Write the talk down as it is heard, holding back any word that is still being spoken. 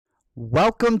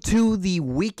Welcome to the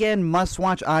weekend must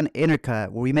watch on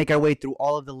Intercut, where we make our way through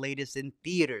all of the latest in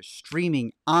theaters,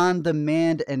 streaming, on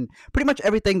demand, and pretty much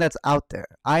everything that's out there.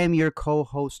 I am your co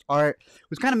host, Art.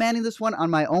 Was kind of manning this one on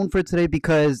my own for today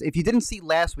because if you didn't see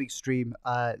last week's stream,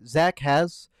 Zach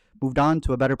has moved on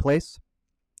to a better place.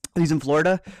 He's in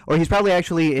Florida, or he's probably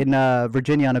actually in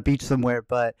Virginia on a beach somewhere.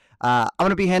 But I'm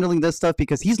going to be handling this stuff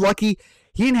because he's lucky.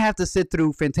 He didn't have to sit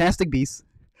through Fantastic Beasts,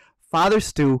 Father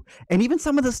Stew, and even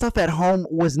some of the stuff at home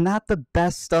was not the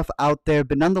best stuff out there.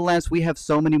 But nonetheless, we have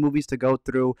so many movies to go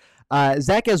through.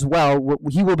 Zach as well.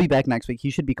 He will be back next week. He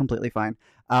should be completely fine.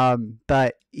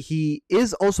 But he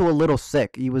is also a little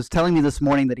sick. He was telling me this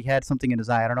morning that he had something in his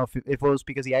eye. I don't know if it was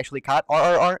because he actually caught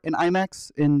RRR in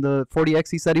IMAX in the 4DX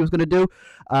he said he was going to do.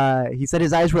 He said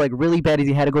his eyes were like really bad.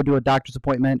 He had to go do a doctor's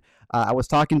appointment. I was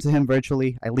talking to him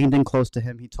virtually. I leaned in close to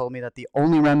him. He told me that the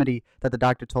only remedy that the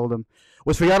doctor told him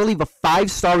was for y'all to leave a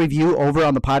 5-star review over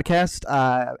on the podcast,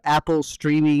 Apple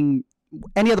streaming,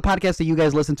 any other podcast that you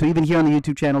guys listen to, even here on the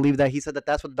YouTube channel. Leave that. He said that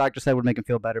that's what the doctor said would make him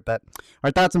feel better. But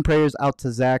our thoughts and prayers out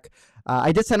to Zach.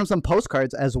 I did send him some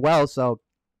postcards as well, so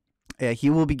he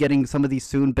will be getting some of these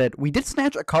soon, but we did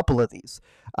snatch a couple of these.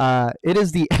 It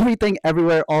is the Everything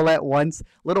Everywhere All at Once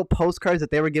little postcards that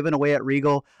they were giving away at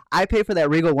Regal. I pay for that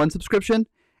Regal One subscription,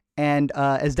 and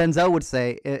as Denzel would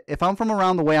say, if I'm from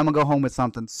around the way, I'm going to go home with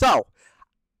something. So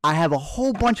I have a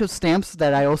whole bunch of stamps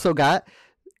that I also got.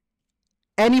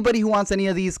 Anybody who wants any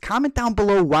of these, comment down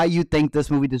below why you think this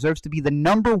movie deserves to be the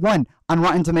 #1 on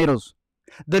Rotten Tomatoes.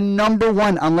 The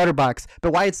 #1 on Letterboxd,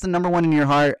 but why it's the #1 in your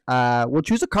heart? We'll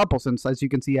choose a couple, since as you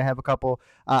can see, I have a couple.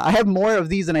 I have more of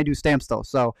these than I do stamps, though.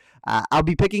 So I'll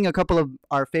be picking a couple of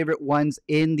our favorite ones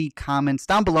in the comments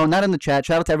down below, not in the chat.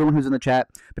 Shout out to everyone who's in the chat.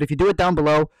 But if you do it down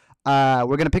below,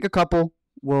 we're gonna pick a couple.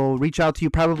 We'll reach out to you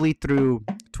probably through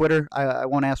Twitter. I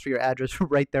won't ask for your address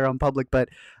right there on public, but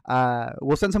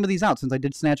we'll send some of these out since I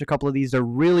did snatch a couple of these. They're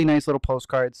really nice little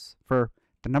postcards for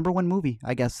the #1 movie,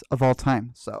 I guess, of all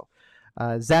time. So.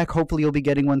 Zach, hopefully you'll be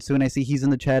getting one soon. I see he's in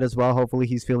the chat as well. Hopefully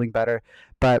he's feeling better.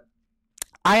 But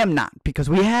I am not, because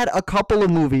we had a couple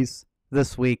of movies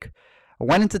this week. I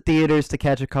went into theaters to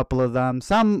catch a couple of them.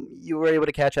 Some you were able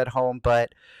to catch at home,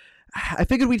 but I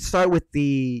figured we'd start with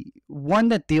the one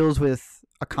that deals with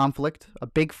a conflict, a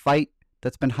big fight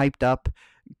that's been hyped up,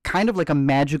 kind of like a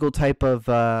magical type of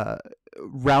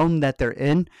realm that they're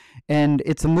in. And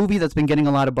it's a movie that's been getting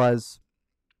a lot of buzz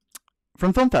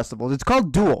from film festivals. It's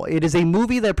called Duel. It is a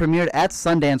movie that premiered at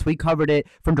Sundance. We covered it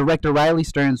from director Riley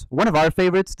Stearns, one of our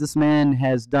favorites. This man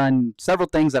has done several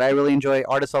things that I really enjoy.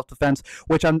 Art of Self-Defense,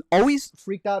 which I'm always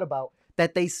freaked out about,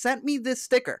 that they sent me this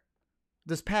sticker,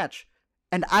 this patch,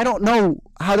 and I don't know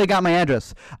how they got my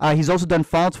address. He's also done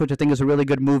Faults, which I think is a really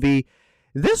good movie.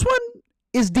 This one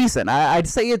is decent. I'd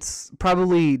say it's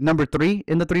probably #3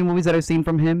 in the 3 movies that I've seen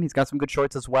from him. He's got some good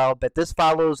shorts as well, but this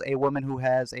follows a woman who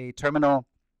has a terminal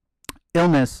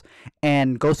illness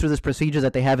and goes through this procedure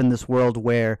that they have in this world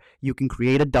where you can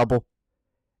create a double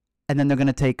and then they're going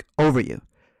to take over you.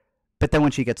 But then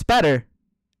when she gets better,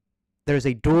 there's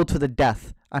a duel to the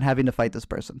death on having to fight this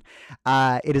person.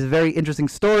 It is a very interesting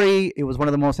story. It was one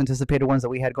of the most anticipated ones that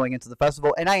we had going into the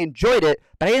festival, and I enjoyed it,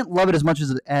 but I didn't love it as much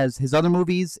as his other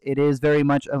movies. It is very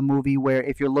much a movie where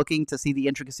if you're looking to see the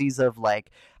intricacies of like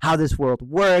how this world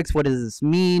works, what does this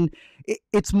mean,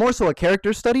 it's more so a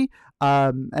character study.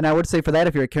 And I would say for that,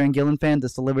 if you're a Karen Gillan fan,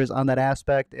 this delivers on that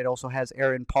aspect. It also has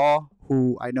Aaron Paul,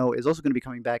 who I know is also going to be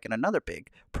coming back in another big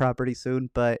property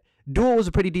soon, but Duel was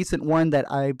a pretty decent one that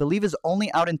I believe is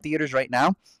only out in theaters right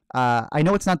now. I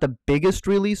know it's not the biggest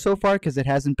release so far because it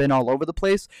hasn't been all over the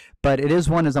place, but it is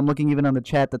one, as I'm looking even on the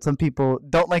chat, that some people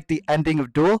don't like the ending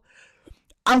of Duel.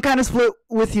 I'm kind of split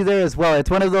with you there as well. It's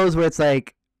one of those where it's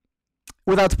like,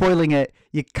 without spoiling it,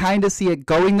 you kind of see it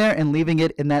going there and leaving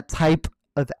it in that type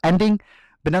of ending.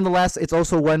 But nonetheless, it's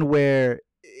also one where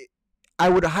I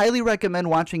would highly recommend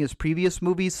watching his previous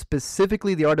movies,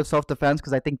 specifically The Art of Self-Defense,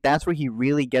 because I think that's where he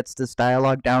really gets this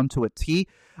dialogue down to a T.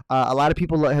 A lot of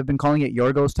people have been calling it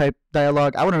Yorgos type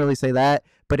dialogue. I wouldn't really say that,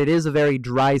 but it is a very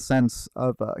dry sense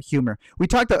of humor. We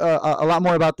talked a lot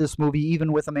more about this movie,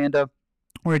 even with Amanda.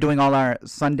 We're doing all our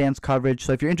Sundance coverage,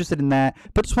 so if you're interested in that,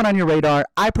 put this one on your radar.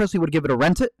 I personally would give it a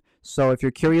rent it. So if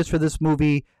you're curious for this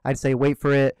movie, I'd say wait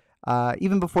for it.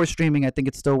 Even before streaming, I think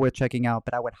it's still worth checking out,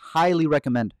 but I would highly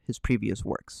recommend his previous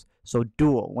works. So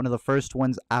Duel, one of the first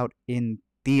ones out in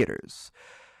theaters.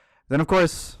 Then, of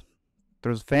course,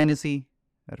 there's fantasy,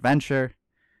 adventure,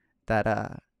 that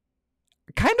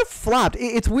kind of flopped.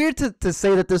 It's weird to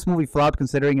say that this movie flopped,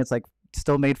 considering it's like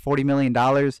still made $40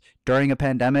 million during a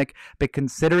pandemic, but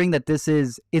considering that this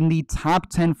is in the top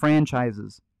 10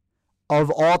 franchises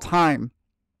of all time,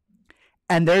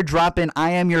 and they're dropping "I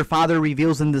Am Your Father"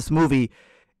 reveals in this movie.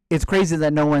 It's crazy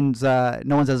that no one's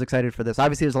as excited for this.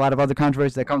 Obviously, there's a lot of other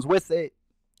controversy that comes with it,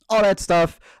 all that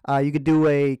stuff. You could do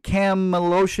a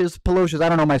Pelocious. I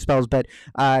don't know my spells, but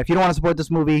if you don't want to support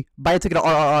this movie, buy a ticket to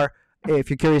RRR. If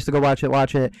you're curious to go watch it,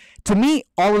 watch it. To me,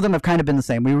 all of them have kind of been the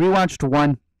same. We rewatched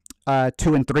 1,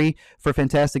 2, and 3 for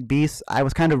Fantastic Beasts. I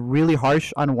was kind of really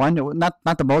harsh on 1.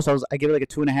 Not the most. I gave it like a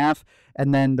 2.5,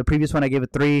 and then the previous one I gave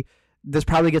it 3. This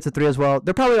probably gets a 3 as well.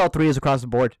 They're probably all 3s across the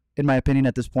board, in my opinion,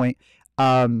 at this point.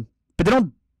 But they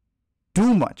don't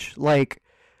do much. Like,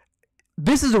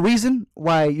 this is a reason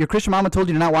why your Christian mama told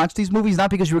you to not watch these movies,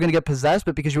 not because you were going to get possessed,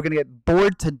 but because you were going to get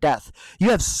bored to death. You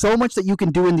have so much that you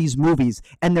can do in these movies,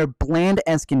 and they're bland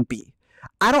as can be.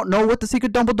 I don't know what the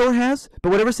secret Dumbledore has, but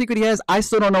whatever secret he has, I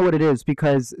still don't know what it is,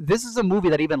 because this is a movie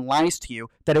that even lies to you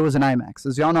that it was an IMAX.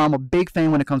 As y'all know, I'm a big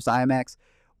fan when it comes to IMAX.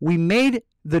 We made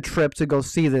the trip to go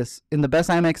see this in the best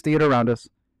IMAX theater around us.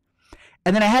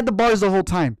 And then I had the bars the whole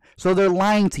time. So they're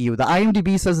lying to you. The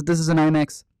IMDb says that this is an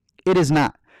IMAX. It is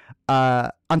not.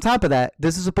 On top of that,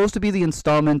 this is supposed to be the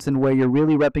installments in where you're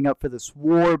really repping up for this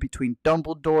war between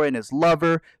Dumbledore and his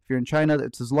lover. If you're in China,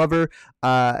 it's his lover.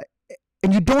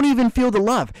 And you don't even feel the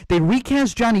love. They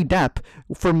recast Johnny Depp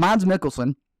for Mads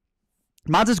Mikkelsen.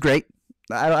 Mads is great.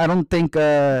 I don't think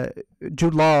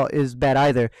Jude Law is bad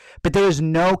either. But there is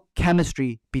no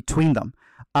chemistry between them.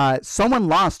 Someone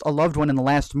lost a loved one in the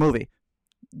last movie.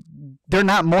 They're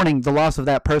not mourning the loss of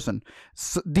that person.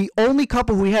 So the only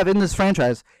couple we have in this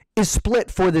franchise is split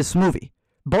for this movie.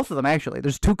 Both of them, actually.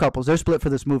 There's 2 couples. They're split for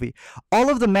this movie. All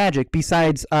of the magic,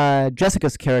 besides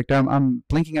Jessica's character, I'm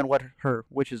blinking on what her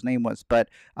witch's name was, but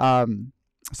some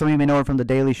of you may know her from The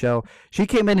Daily Show. She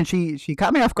came in and she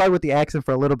caught me off guard with the accent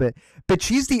for a little bit, but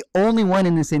she's the only one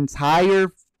in this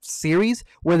entire series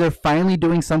where they're finally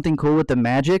doing something cool with the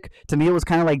magic. To me, it was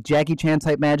kind of like Jackie Chan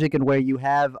type magic, and where you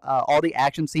have all the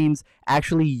action scenes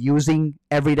actually using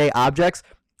everyday objects.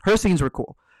 Her scenes were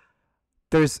cool.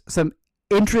 There's some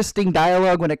interesting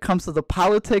dialogue when it comes to the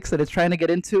politics that it's trying to get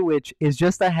into, which is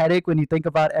just a headache when you think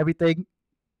about everything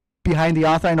behind the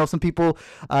author. I know some people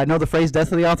know the phrase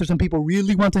death of the author. Some people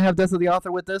really want to have death of the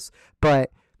author with this,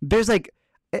 but there's like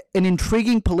an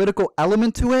intriguing political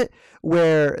element to it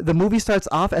where the movie starts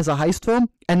off as a heist film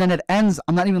and then it ends,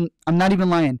 I'm not even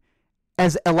lying,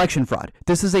 as election fraud.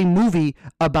 This is a movie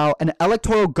about an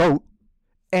electoral goat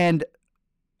and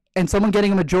someone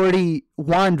getting a majority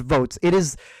wand votes. It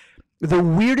is the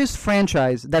weirdest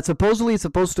franchise that supposedly is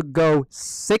supposed to go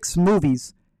 6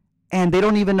 movies, and they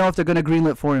don't even know if they're going to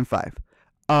greenlit 4 and 5.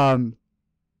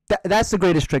 That's the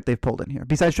greatest trick they've pulled in here,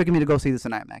 besides tricking me to go see this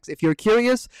in IMAX. If you're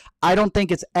curious, I don't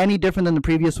think it's any different than the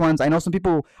previous ones. I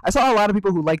saw a lot of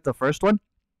people who liked the first one,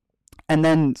 and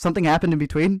then something happened in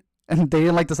between, and they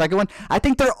didn't like the second one. I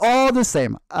think they're all the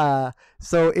same.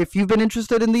 So if you've been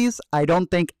interested in these, I don't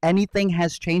think anything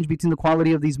has changed between the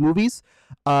quality of these movies,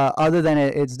 other than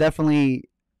it's definitely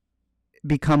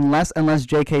become less and less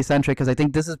JK centric, because I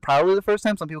think this is probably the first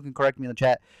time, some people can correct me in the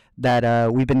chat,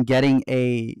 that we've been getting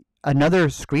another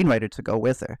screenwriter to go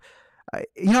with her.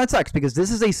 It sucks because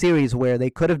this is a series where they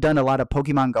could have done a lot of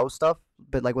Pokemon Go stuff,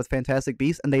 but like with Fantastic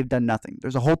Beasts, and they've done nothing.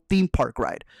 There's a whole theme park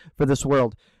ride for this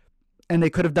world, and they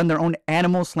could have done their own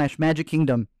Animal/Magic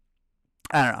Kingdom.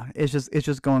 I don't know. It's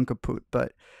just going kaput.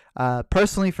 But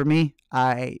personally, for me,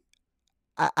 I'd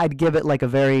give it like a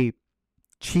very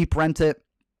cheap rent it.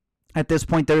 At this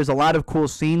point, there's a lot of cool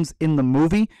scenes in the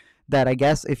movie that I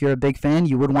guess if you're a big fan,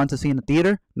 you would want to see in the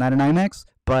theater, not in IMAX.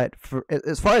 But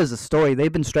as far as the story,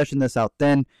 they've been stretching this out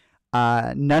thin.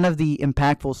 None of the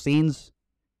impactful scenes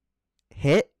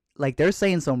hit. Like, they're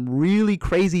saying some really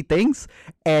crazy things,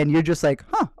 and you're just like,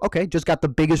 huh, okay, just got the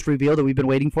biggest reveal that we've been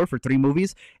waiting for 3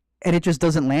 movies, and it just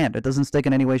doesn't land. It doesn't stick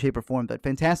in any way, shape, or form. But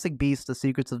Fantastic Beasts: The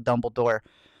Secrets of Dumbledore,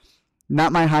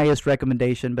 not my highest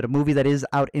recommendation, but a movie that is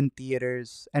out in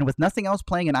theaters, and with nothing else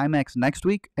playing in IMAX next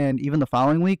week and even the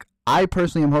following week, I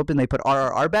personally am hoping they put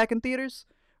RRR back in theaters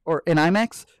or in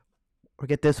IMAX, or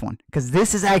get this one, because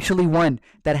this is actually one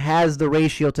that has the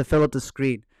ratio to fill up the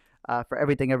screen for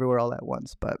Everything Everywhere All at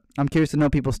Once. But I'm curious to know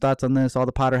people's thoughts on this, all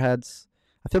the Potterheads.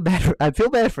 I feel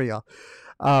bad for y'all.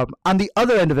 On the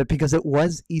other end of it, because it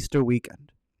was Easter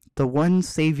weekend, the one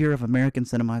savior of American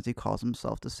cinema, as he calls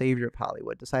himself, the savior of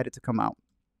Hollywood, decided to come out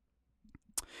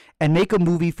and make a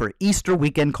movie for Easter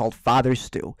weekend called Father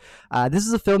Stu. This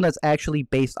is a film that's actually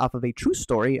based off of a true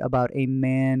story about a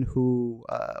man who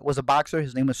was a boxer.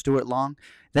 His name was Stuart Long,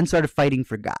 then started fighting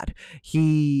for God.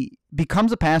 He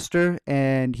becomes a pastor,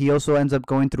 and he also ends up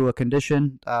going through a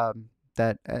condition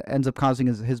that ends up causing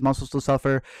his muscles to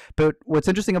suffer. But what's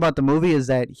interesting about the movie is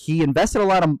that he invested a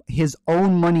lot of his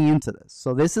own money into this.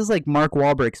 So this is like Mark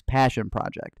Wahlberg's passion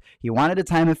project. He wanted to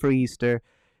time it for Easter.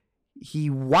 He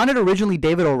wanted originally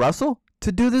David O. Russell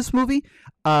to do this movie.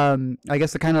 I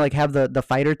guess to kind of like have the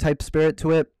fighter type spirit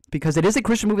to it, because it is a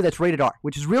Christian movie that's rated R,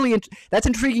 which is really that's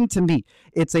intriguing to me.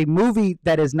 It's a movie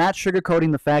that is not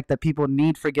sugarcoating the fact that people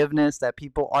need forgiveness, that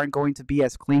people aren't going to be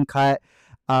as clean cut.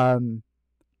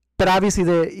 But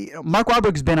obviously, Mark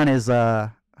Wahlberg's been on his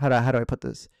how do I put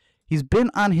this? He's been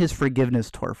on his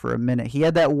forgiveness tour for a minute. He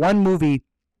had that one movie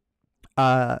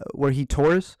where he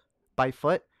tours by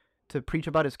foot to preach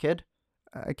about his kid.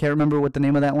 I can't remember what the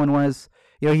name of that one was.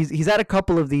 You know, he's had a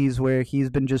couple of these where he's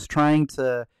been just trying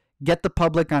to get the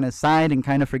public on his side and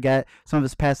kind of forget some of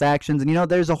his past actions. And, you know,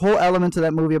 there's a whole element to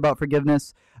that movie about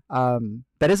forgiveness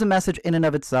that is a message in and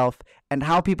of itself. And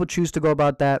how people choose to go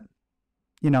about that,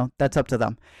 you know, that's up to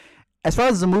them. As far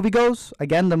as the movie goes,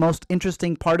 again, the most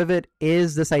interesting part of it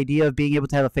is this idea of being able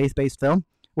to have a faith-based film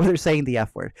where they're saying the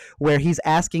F word, where he's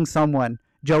asking someone,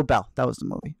 Joe Bell, that was the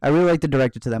movie. I really like the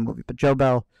director to that movie, but Joe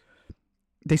Bell,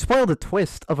 they spoiled the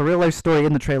twist of a real-life story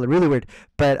in the trailer. Really weird.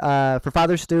 But for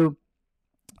Father Stu,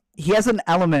 he has an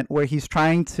element where he's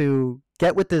trying to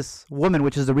get with this woman,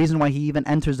 which is the reason why he even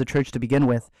enters the church to begin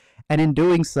with. And in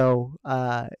doing so,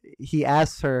 he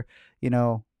asks her, you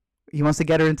know, he wants to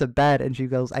get her into bed, and she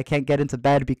goes, I can't get into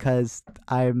bed because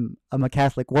I'm a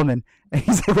Catholic woman. And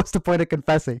he's like, what's the point of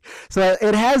confessing? So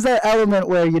it has that element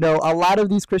where, you know, a lot of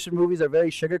these Christian movies are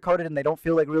very sugar-coated and they don't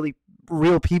feel like really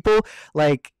real people.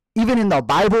 Like, even in the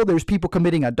Bible, there's people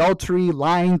committing adultery,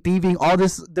 lying, thieving, all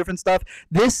this different stuff.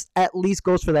 This at least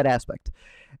goes for that aspect.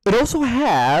 It also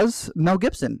has Mel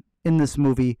Gibson in this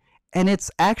movie, and it's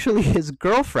actually his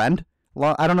girlfriend,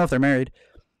 well, I don't know if they're married,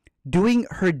 doing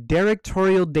her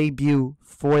directorial debut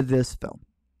for this film.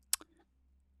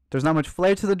 There's not much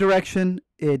flair to the direction.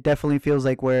 It definitely feels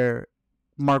like where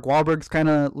Mark Wahlberg's kind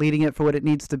of leading it for what it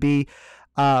needs to be.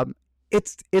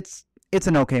 It's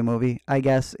an okay movie, I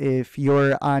guess. If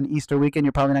you're on Easter weekend,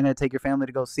 you're probably not going to take your family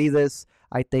to go see this.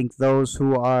 I think those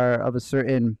who are of a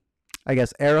certain, I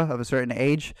guess, era, of a certain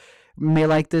age, may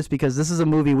like this, because this is a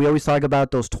movie, we always talk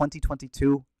about those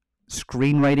 2022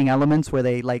 screenwriting elements where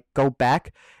they like go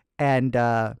back and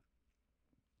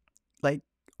like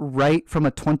write from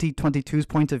a 2022's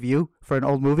point of view for an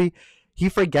old movie. He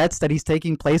forgets that he's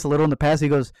taking place a little in the past. He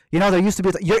goes, you know, there used to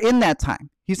be, you're in that time.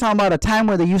 He's talking about a time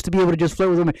where they used to be able to just flirt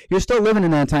with women. You're still living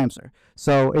in that time, sir.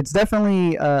 So it's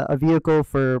definitely a vehicle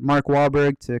for Mark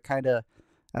Wahlberg to kind of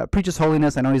preach his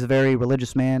holiness. I know he's a very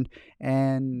religious man.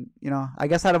 And, you know, I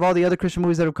guess out of all the other Christian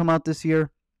movies that have come out this year,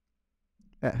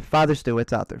 Father Stu,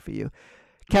 it's out there for you.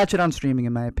 Catch it on streaming,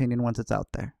 in my opinion, once it's out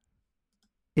there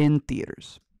in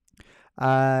theaters.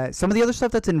 Some of the other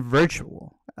stuff that's in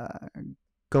virtual,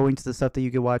 going to the stuff that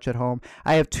you can watch at home.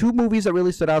 I have two movies that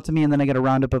really stood out to me, and then I get a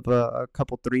roundup of a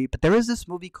couple three. But there is this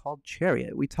movie called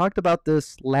Chariot. We talked about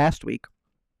this last week,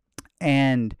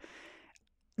 and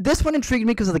this one intrigued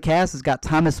me because of the cast. It's got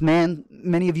Thomas Mann.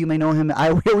 Many of you may know him. I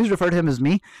always refer to him as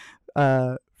Me,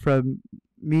 from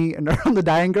Me and the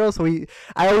Dying Girl. So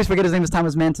I always forget his name is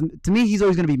Thomas Mann. To me, he's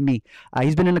always going to be Me.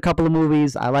 He's been in a couple of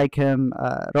movies. I like him.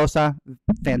 Rosa,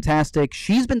 fantastic.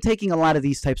 She's been taking a lot of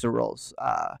these types of roles.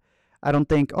 I don't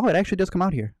think, it actually does come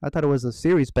out here. I thought it was a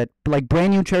series, but like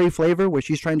Brand New Cherry Flavor, where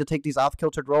she's trying to take these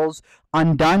off-kiltered roles.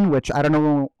 Undone, which I don't know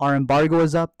when our embargo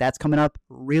is up. That's coming up.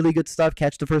 Really good stuff.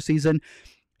 Catch the first season.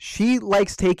 She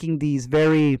likes taking these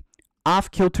very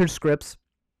off-kiltered scripts,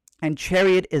 and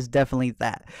Chariot is definitely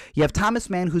that. You have Thomas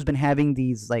Mann, who's been having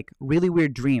these like really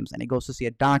weird dreams, and he goes to see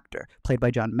a doctor, played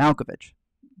by John Malkovich.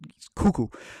 He's cuckoo.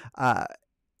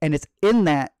 And it's in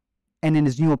that, and in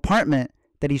his new apartment,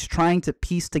 that he's trying to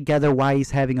piece together why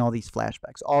he's having all these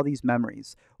flashbacks, all these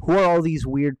memories. Who are all these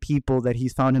weird people that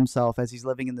he's found himself as he's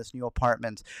living in this new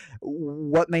apartment?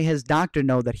 What may his doctor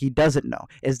know that he doesn't know?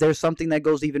 Is there something that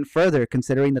goes even further,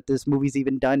 considering that this movie's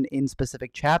even done in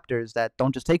specific chapters that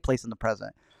don't just take place in the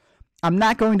present? I'm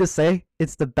not going to say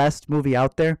it's the best movie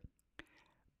out there,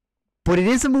 but it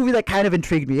is a movie that kind of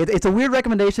intrigued me. It's a weird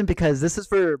recommendation because this is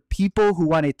for people who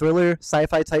want a thriller,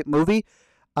 sci-fi type movie.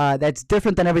 That's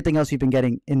different than everything else you've been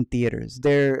getting in theaters.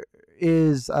 There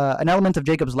is an element of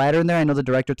Jacob's Ladder in there. I know the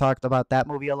director talked about that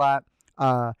movie a lot.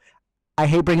 I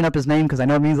hate bringing up his name because I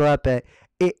know it means a lot, but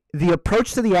the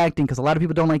approach to the acting, because a lot of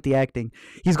people don't like the acting,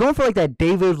 he's going for like that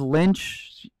David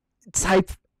Lynch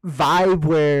type vibe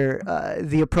where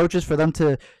the approach is for them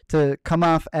to come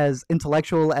off as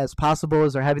intellectual as possible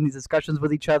as they're having these discussions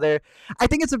with each other. I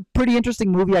think it's a pretty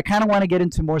interesting movie. I kind of want to get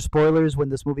into more spoilers when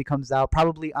this movie comes out,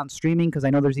 probably on streaming, because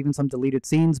I know there's even some deleted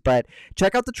scenes, but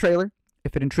check out the trailer.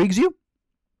 If it intrigues you,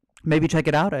 maybe check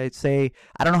it out. I'd say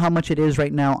I don't know how much it is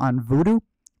right now on Vudu,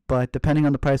 but depending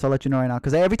on the price, I'll let you know right now.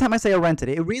 Because every time I say I rent it,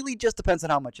 it really just depends on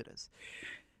how much it is.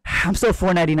 I'm still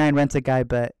 $4.99 rent it guy,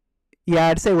 but yeah,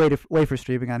 I'd say wait for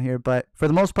streaming on here. But for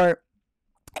the most part,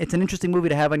 it's an interesting movie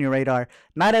to have on your radar.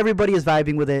 Not everybody is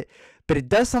vibing with it, but it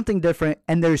does something different.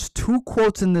 And there's two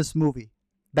quotes in this movie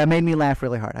that made me laugh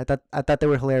really hard. I thought they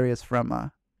were hilarious from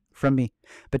me.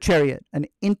 But Chariot, an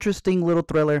interesting little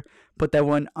thriller. Put that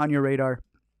one on your radar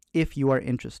if you are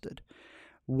interested.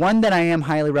 One that I am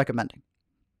highly recommending.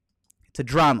 It's a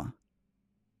drama.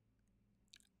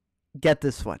 Get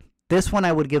this one. This one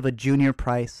I would give a junior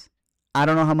price. I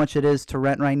don't know how much it is to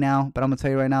rent right now, but I'm gonna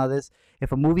tell you right now this.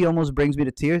 If a movie almost brings me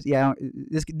to tears, yeah,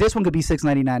 this one could be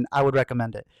 $6.99. I would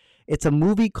recommend it. It's a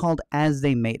movie called As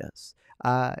They Made Us.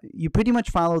 You pretty much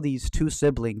follow these two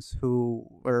siblings who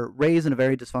were raised in a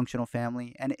very dysfunctional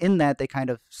family, and in that they kind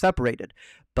of separated.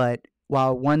 But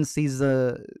while one sees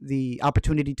the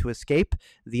opportunity to escape,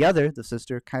 the other, the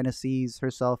sister, kind of sees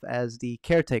herself as the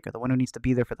caretaker, the one who needs to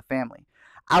be there for the family.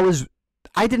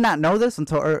 I did not know this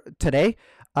until today,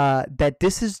 that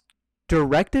this is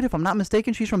directed, if I'm not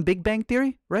mistaken, she's from Big Bang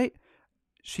Theory, right?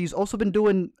 She's also been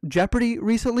doing Jeopardy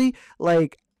recently.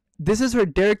 Like, this is her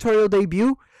directorial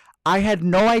debut. I had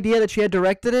no idea that she had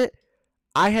directed it.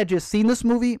 I had just seen this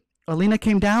movie. Alina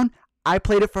came down. I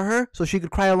played it for her so she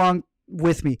could cry along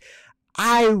with me.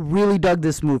 I really dug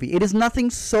this movie. It is nothing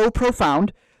so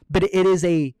profound, but it is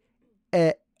a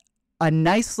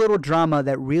nice little drama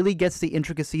that really gets the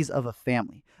intricacies of a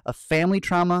family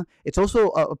trauma. It's also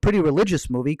a pretty religious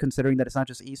movie, considering that it's not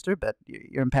just Easter, but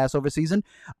you're in Passover season.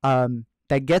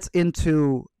 That gets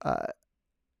into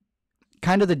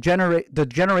kind of the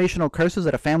generational curses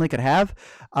that a family could have.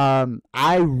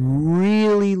 I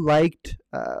really liked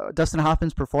Dustin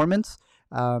Hoffman's performance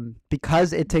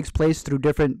because it takes place through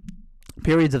different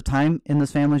periods of time in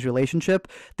this family's relationship.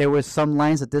 There was some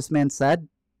lines that this man said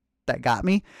that got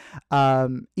me.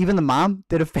 Even the mom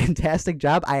did a fantastic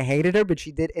job. I hated her, but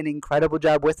she did an incredible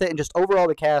job with it. And just overall,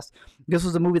 the cast, this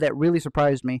was a movie that really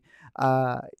surprised me.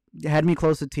 It had me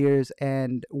close to tears.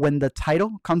 And when the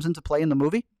title comes into play in the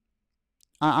movie,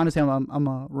 honestly, I'm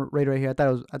a rate right here. I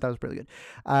thought it was really good.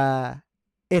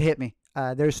 It hit me.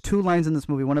 There's two lines in this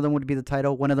movie. One of them would be the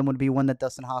title. One of them would be one that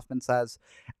Dustin Hoffman says.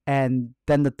 And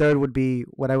then the third would be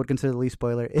what I would consider the least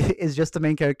spoiler. Is just the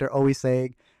main character always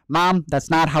saying, "Mom, that's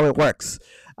not how it works."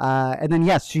 And then,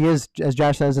 yes, she is, as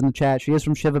Josh says in the chat, she is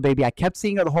from Shiva Baby. I kept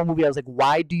seeing her the whole movie. I was like,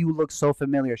 why do you look so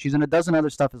familiar? She's in a dozen other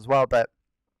stuff as well. But,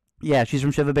 yeah, she's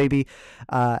from Shiva Baby.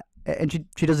 And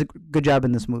she does a good job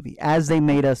in this movie. As They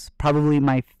Made Us, probably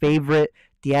my favorite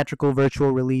theatrical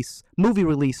virtual movie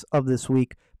release of this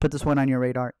week. Put this one on your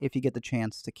radar if you get the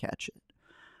chance to catch it.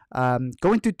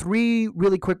 Going through three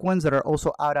really quick ones that are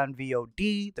also out on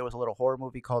VOD. There was a little horror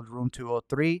movie called Room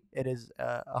 203. It is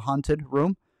a haunted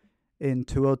room in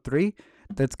 203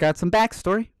 that's got some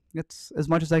backstory. It's as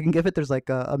much as I can give it. There's like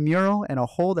a mural and a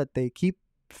hole that they keep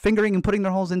fingering and putting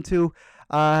their holes into.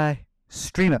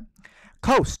 Stream it.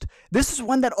 Coast. This is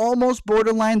one that almost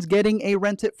borderlines getting a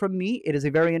rent it from me. It is a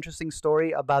very interesting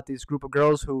story about this group of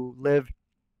girls who live.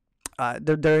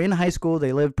 They're in high school.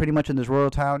 They live pretty much in this rural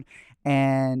town,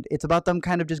 and it's about them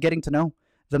kind of just getting to know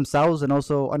themselves and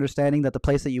also understanding that the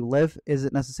place that you live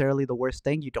isn't necessarily the worst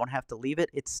thing. You don't have to leave it.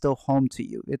 It's still home to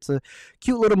you. It's a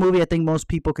cute little movie. I think most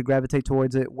people could gravitate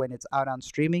towards it when it's out on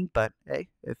streaming, but hey,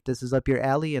 if this is up your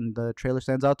alley and the trailer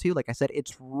stands out to you, like I said,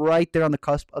 it's right there on the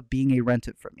cusp of being a rent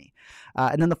it for me.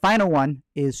 And then the final one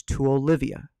is To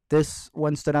Olivia. This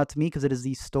one stood out to me because it is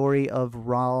the story of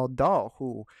Roald Dahl,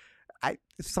 who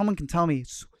if someone can tell me,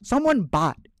 someone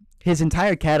bought his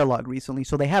entire catalog recently,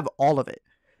 so they have all of it.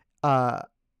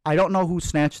 I don't know who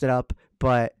snatched it up,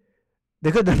 but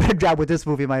they could have done a better job with this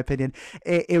movie, in my opinion.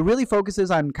 It really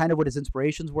focuses on kind of what his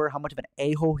inspirations were, how much of an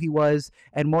a-hole he was,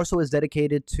 and more so is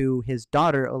dedicated to his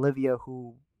daughter, Olivia,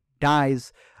 who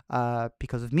dies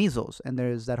because of measles. And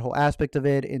there's that whole aspect of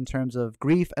it in terms of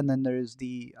grief, and then there's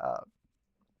the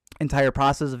entire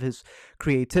process of his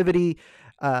creativity.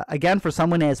 Again, for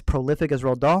someone as prolific as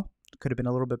Roald Dahl, could have been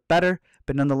a little bit better,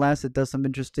 but nonetheless, it does some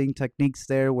interesting techniques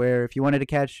there where if you wanted to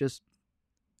catch just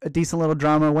a decent little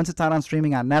drama, once it's out on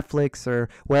streaming on Netflix or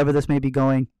wherever this may be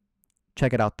going,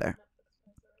 check it out there.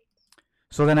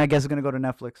 So then I guess it's going to go to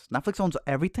Netflix. Netflix owns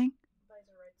everything?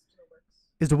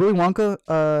 Is the Willy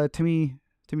Wonka, Timmy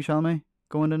Chalamet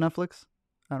going to Netflix?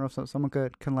 I don't know if someone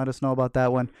can let us know about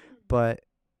that one. But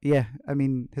yeah, I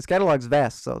mean, his catalog's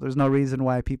vast, so there's no reason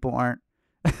why people aren't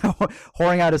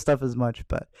whoring out his stuff as much.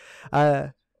 But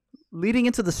leading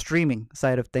into the streaming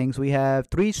side of things, we have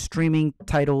 3 streaming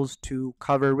titles to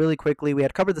cover really quickly. We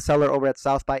had covered The Cellar over at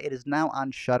South by. It is now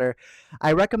on Shudder.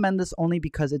 I recommend this only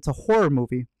because it's a horror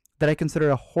movie that I consider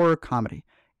a horror comedy.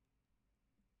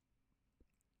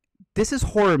 This is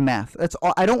horror math. That's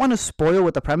all. I don't want to spoil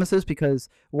what the premise is because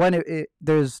one,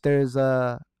 there's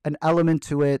an element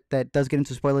to it that does get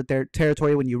into spoiler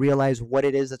territory when you realize what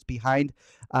it is that's behind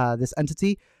this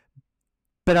entity.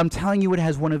 But I'm telling you, it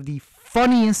has one of the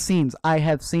funniest scenes I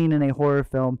have seen in a horror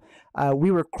film. We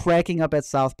were cracking up at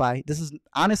South by. This is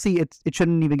honestly, it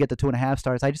shouldn't even get to 2.5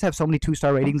 stars. I just have so many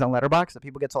 2-star ratings on Letterboxd that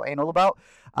people get so anal about.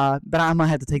 But I'm gonna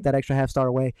have to take that extra half star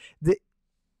away.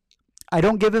 I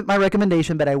don't give it my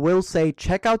recommendation, but I will say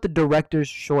check out the director's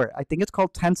short. I think it's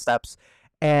called 10 Steps.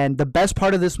 And the best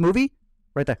part of this movie,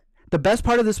 right there, the best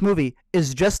part of this movie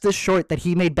is just this short that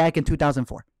he made back in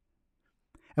 2004.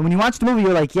 And when you watch the movie,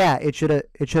 you're like, yeah, it should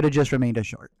have just remained a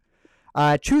short.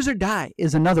 Choose or Die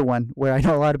is another one where I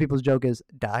know a lot of people's joke is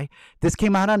die. This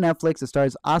came out on Netflix. It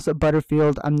stars Asa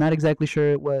Butterfield. I'm not exactly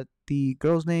sure what the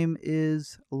girl's name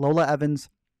is. Lola Evans.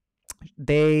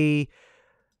 They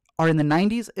are in the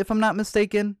 90s, if I'm not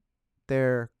mistaken.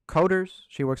 They're coders.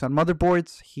 She works on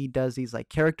motherboards. He does these like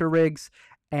character rigs.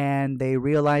 And they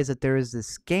realize that there is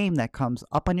this game that comes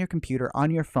up on your computer, on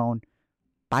your phone,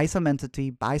 by some entity,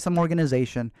 by some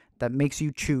organization that makes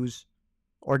you choose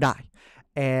or die.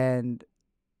 And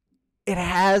it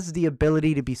has the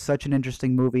ability to be such an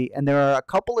interesting movie. And there are a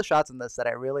couple of shots in this that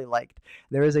I really liked.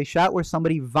 There is a shot where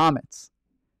somebody vomits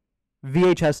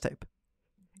VHS tape.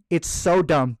 It's so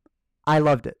dumb. I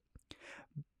loved it.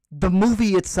 The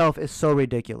movie itself is so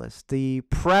ridiculous. The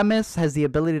premise has the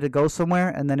ability to go somewhere,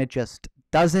 and then it just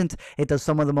doesn't. It does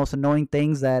some of the most annoying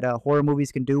things that horror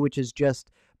movies can do, which is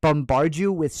just bombard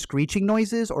you with screeching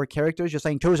noises or characters just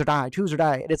saying choose or die, choose or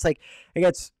die. And it's like, it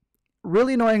gets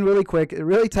really annoying really quick. It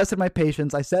really tested my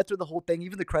patience. I sat through the whole thing,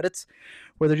 even the credits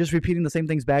where they're just repeating the same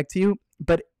things back to you.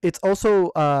 But it's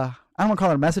also, I don't want to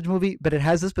call it a message movie, but it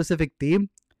has a specific theme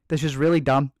that's just really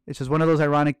dumb. It's just one of those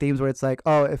ironic themes where it's like,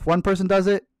 oh, if one person does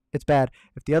it, it's bad.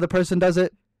 If the other person does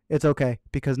it, it's okay,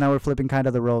 because now we're flipping kind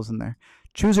of the roles in there.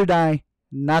 Choose or Die,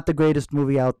 not the greatest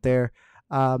movie out there.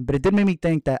 But it did make me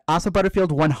think that Asa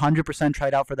Butterfield 100%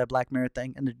 tried out for that Black Mirror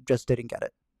thing and just didn't get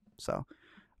it. So,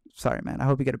 sorry, man. I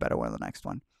hope you get a better one on the next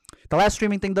one. The last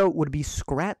streaming thing, though, would be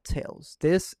Scrat Tales.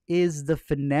 This is the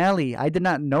finale. I did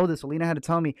not know this. Alina had to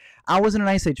tell me. I wasn't an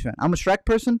Ice Age fan. I'm a Shrek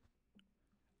person.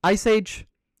 Ice Age.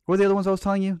 What were the other ones I was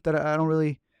telling you that I don't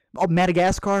really... Oh,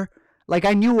 Madagascar. Like,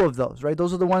 I knew of those, right?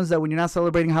 Those are the ones that when you're not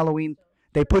celebrating Halloween,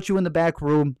 they put you in the back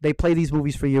room. They play these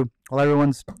movies for you while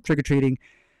everyone's trick-or-treating.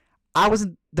 I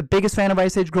wasn't the biggest fan of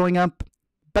Ice Age growing up,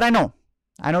 but I know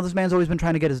this man's always been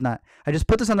trying to get his nut. I just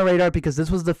put this on the radar because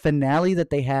this was the finale that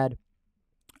they had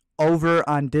over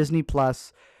on Disney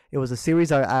Plus. It was a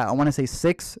series, I want to say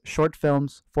 6 short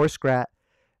films for Scrat.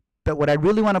 But what I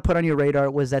really want to put on your radar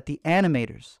was that the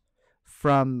animators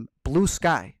from Blue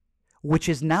Sky, which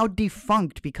is now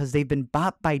defunct because they've been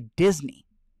bought by Disney,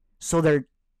 so they're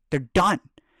done.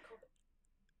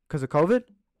 Because of COVID?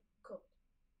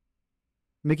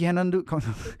 Mickey had nothing to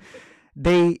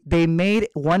do. They made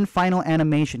one final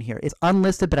animation here. It's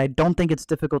unlisted, but I don't think it's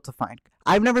difficult to find.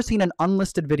 I've never seen an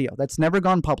unlisted video that's never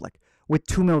gone public with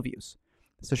 2 million views.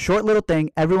 It's a short little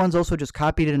thing. Everyone's also just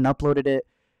copied it and uploaded it.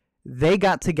 They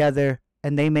got together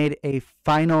and they made a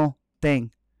final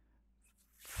thing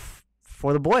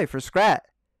for the boy, for Scrat.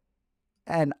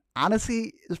 And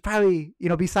honestly, it's probably,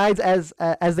 besides as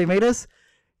they made us,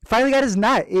 finally got his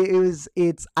nut.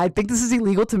 I think this is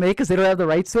illegal to make because they don't have the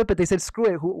rights to it, but they said, screw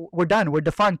it, we're done, we're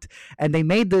defunct. And they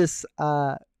made this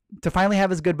to finally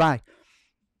have his goodbye.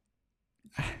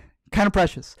 Kind of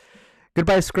precious.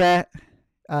 Goodbye, Scrat.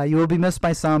 You will be missed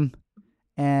by some.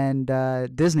 And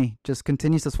Disney just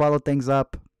continues to swallow things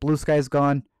up. Blue Sky's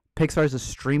gone. Pixar's a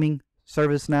streaming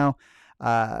service now.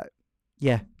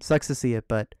 Yeah, sucks to see it,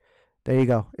 but there you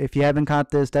go. If you haven't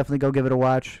caught this, definitely go give it a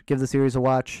watch. Give the series a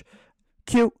watch.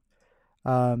 Cute.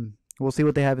 We'll see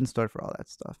what they have in store for all that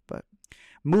stuff. But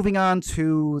moving on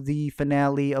to the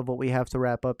finale of what we have to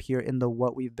wrap up here in the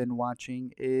what we've been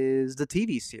watching is the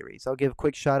TV series. I'll give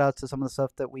quick shout outs to some of the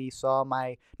stuff that we saw.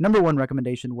 My number 1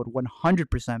 recommendation would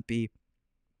 100% be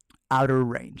Outer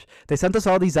Range. They sent us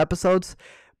all these episodes,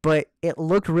 but it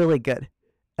looked really good.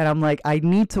 And I'm like, I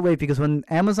need to wait because when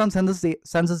Amazon sends us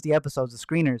the episodes, the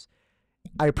screeners,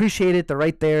 I appreciate it. They're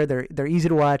right there. They're easy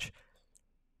to watch.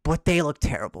 But they look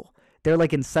terrible. They're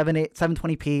like in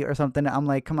 720p or something. I'm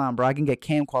like, come on, bro. I can get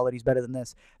cam qualities better than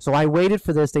this. So I waited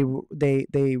for this. They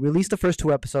released the first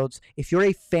 2 episodes. If you're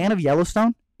a fan of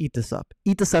Yellowstone, eat this up.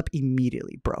 Eat this up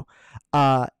immediately, bro.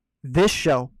 This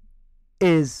show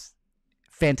is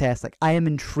fantastic. I am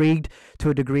intrigued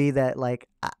to a degree that like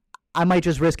I might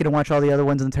just risk it and watch all the other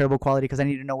ones in terrible quality because I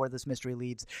need to know where this mystery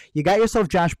leads. You got yourself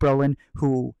Josh Brolin,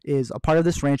 who is a part of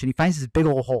this ranch, and he finds this big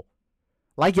old hole.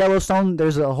 Like Yellowstone,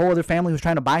 there's a whole other family who's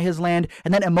trying to buy his land,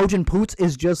 and then Imogen Poots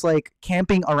is just like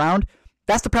camping around.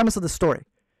 That's the premise of the story.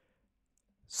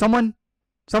 Something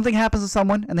happens to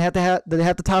someone, and they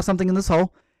have to toss something in this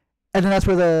hole, and then that's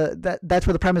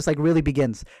where the premise like really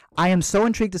begins. I am so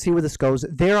intrigued to see where this goes.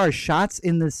 There are shots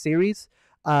in this series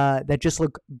that just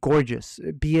look gorgeous,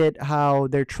 be it how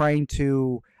they're trying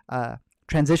to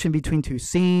transition between two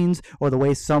scenes, or the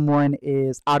way someone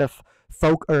is out of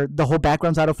or the whole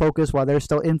background's out of focus while they're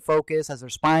still in focus as they're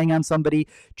spying on somebody.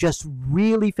 Just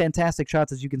really fantastic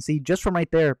shots, as you can see just from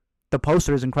right there. The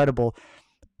poster is incredible.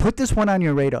 Put this one on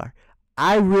your radar.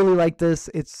 I really like this.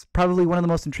 It's probably one of the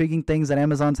most intriguing things that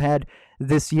Amazon's had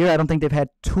this year. I don't think they've had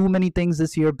too many things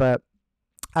this year, but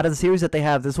out of the series that they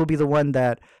have, this will be the one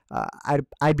that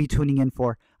I'd be tuning in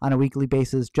for on a weekly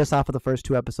basis just off of the first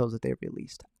 2 episodes that they've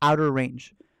released. Outer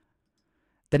Range.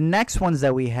 The next ones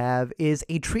that we have is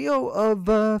a trio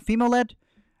of female-led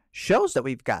shows that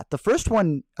we've got. The first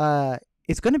one,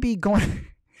 it's going to be going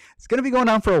it's going to be going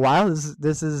on for a while.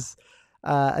 This is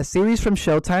a series from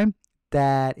Showtime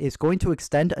that is going to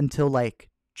extend until like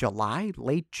July,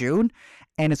 late June,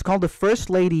 and it's called The First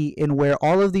Lady, in where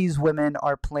all of these women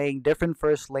are playing different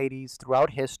first ladies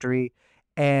throughout history.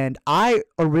 And I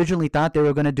originally thought they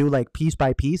were going to do like piece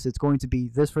by piece. It's going to be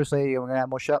this first lady, and we're going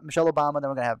to have Michelle Obama, then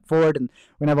we're going to have Ford, and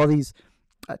we're going to have all these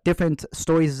different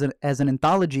stories as an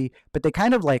anthology, but they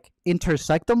kind of like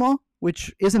intersect them all,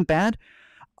 which isn't bad.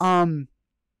 I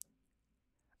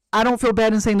don't feel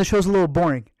bad in saying the show's a little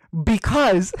boring,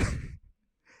 because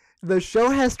the show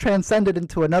has transcended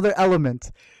into another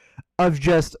element of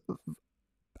just,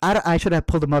 I should have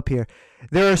pulled them up here.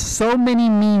 There are so many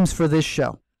memes for this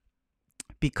show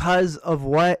because of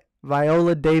what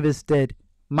Viola Davis did.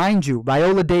 Mind you,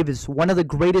 Viola Davis, one of the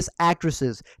greatest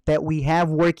actresses that we have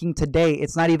working today.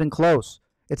 It's not even close.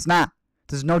 It's not.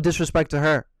 There's no disrespect to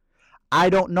her.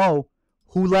 I don't know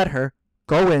who let her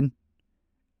go in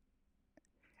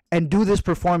and do this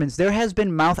performance. There has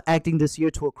been mouth acting this year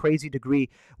to a crazy degree.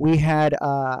 We had,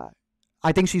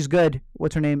 I think she's good.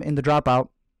 What's her name in The Dropout?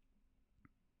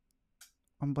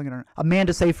 I'm blanking on her.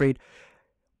 Amanda Seyfried.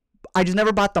 I just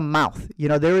never bought the mouth. You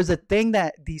know, there is a thing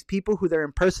that these people who they're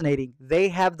impersonating, they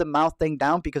have the mouth thing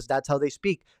down because that's how they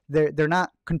speak. They're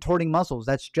not contorting muscles.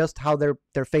 That's just how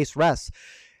their face rests.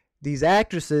 These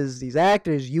actresses, these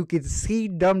actors, you can see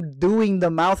them doing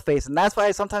the mouth face. And that's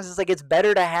why sometimes it's like it's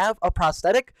better to have a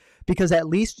prosthetic, because at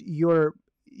least your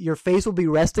face will be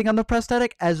resting on the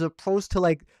prosthetic as opposed to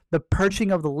like the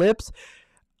perching of the lips.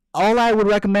 All I would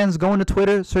recommend is going to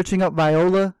Twitter, searching up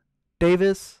Viola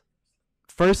Davis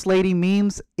First Lady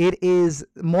memes. It is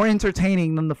more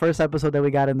entertaining than the first episode that we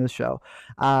got in this show.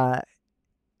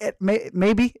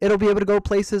 Maybe it'll be able to go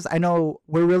places. I know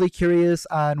we're really curious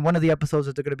on one of the episodes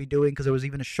that they're going to be doing, because there was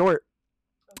even a short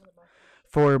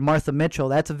for Martha Mitchell.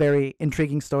 That's a very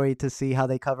intriguing story to see how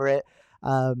they cover it.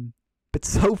 But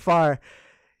so far,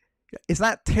 it's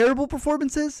not terrible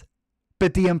performances,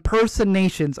 but the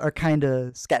impersonations are kind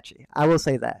of sketchy. I will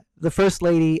say that. The First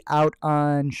Lady out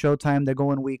on Showtime. They're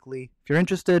going weekly. If you're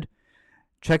interested,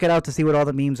 check it out to see what all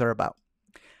the memes are about.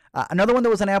 Another one that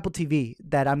was on Apple TV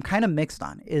that I'm kind of mixed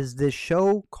on is this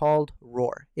show called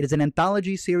Roar. It is an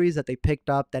anthology series that they picked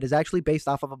up that is actually based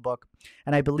off of a book.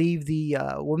 And I believe the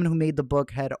woman who made the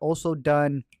book had also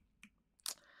done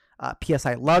P.S.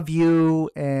 I Love You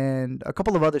and a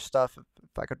couple of other stuff.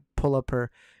 If I could pull up her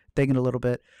thing in a little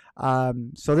bit.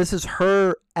 So this is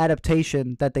her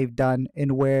adaptation that they've done,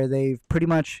 in where they've pretty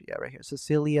much, right here,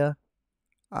 Cecilia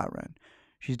Aaron.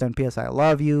 She's done P.S. I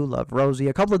Love You, Love Rosie,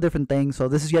 a couple of different things. So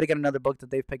this is yet again another book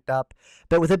that they've picked up.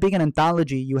 But with it being an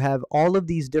anthology, you have all of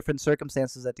these different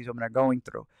circumstances that these women are going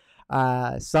through.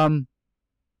 Some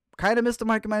kind of missed the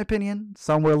mark in my opinion.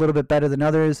 Some were a little bit better than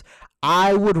others.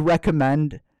 I would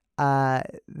recommend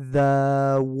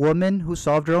the woman who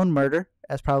solved her own murder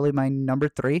as probably my number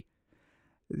 3.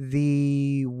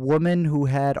 The woman who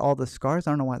had all the scars.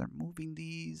 I don't know why they're moving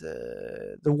these.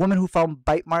 The woman who found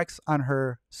bite marks on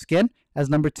her skin as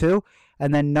number 2.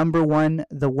 And then number 1,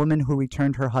 the woman who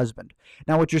returned her husband.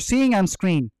 Now, what you're seeing on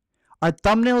screen are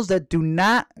thumbnails that do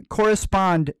not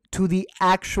correspond to the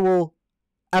actual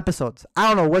episodes. I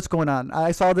don't know what's going on.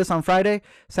 I saw this on Friday,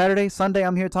 Saturday, Sunday.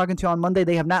 I'm here talking to you on Monday.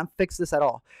 They have not fixed this at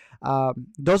all.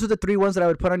 Those are the 3 ones that I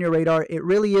would put on your radar. It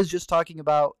really is just talking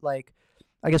about like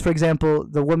I guess, for example,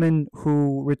 the woman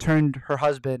who returned her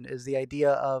husband is the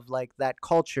idea of like that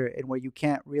culture in where you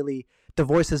can't really,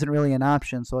 divorce isn't really an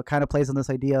option. So it kind of plays on this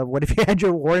idea of what if you had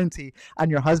your warranty on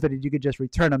your husband and you could just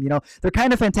return them. You know, they're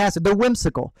kind of fantastic. They're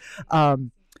whimsical. But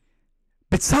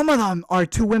some of them are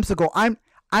too whimsical. I'm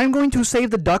going to save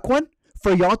the duck one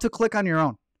for y'all to click on your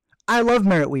own. I love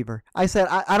Merritt Weaver. I said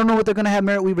I don't know what they're gonna have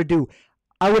Merritt Weaver do.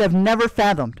 I would have never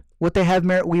fathomed what they have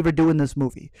Merritt Weaver do in this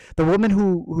movie. The woman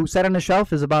who sat on the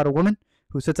shelf is about a woman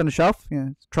who sits on a shelf,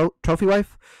 trophy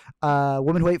wife,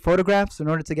 woman who ate photographs in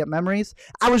order to get memories.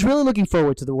 I was really looking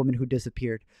forward to the woman who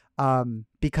disappeared,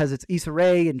 because it's Issa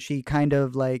Rae and she kind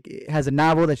of like has a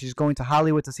novel that she's going to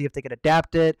Hollywood to see if they could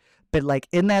adapt it. But like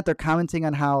in that, they're commenting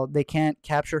on how they can't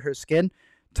capture her skin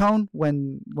tone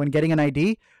when getting an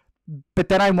ID. But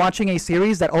then I'm watching a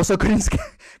series that also couldn't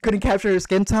capture her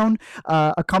skin tone.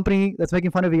 A company that's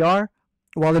making fun of VR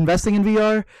while investing in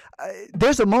VR.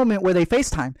 There's a moment where they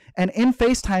FaceTime, and in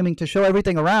FaceTiming to show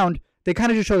everything around, they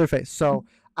kind of just show their face. So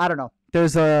I don't know.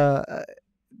 There's a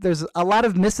lot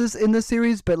of misses in this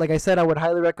series, but like I said, I would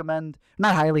highly recommend.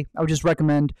 Not highly. I would just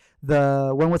recommend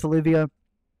the one with Olivia,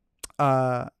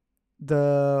 the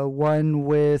one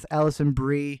with Alison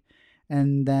Brie,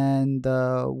 and then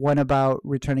the one about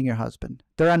returning your husband.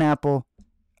 They're on Apple.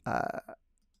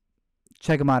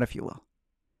 Check them out if you will.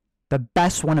 The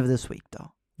best one of this week,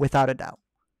 though, without a doubt,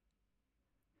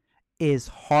 is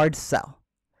Hard Sell,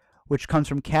 which comes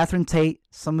from Catherine Tate.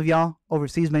 Some of y'all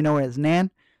overseas may know her as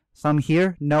Nan. Some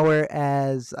here know her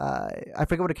as, I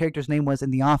forget what her character's name was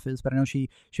in The Office, but I know she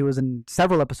was in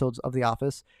several episodes of The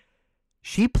Office.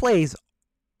 She plays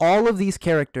all of these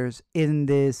characters in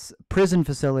this prison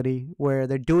facility where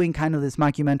they're doing kind of this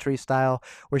mockumentary style,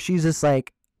 where she's this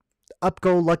like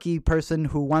up-go-lucky person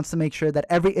who wants to make sure that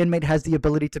every inmate has the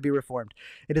ability to be reformed.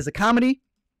 It is a comedy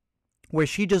where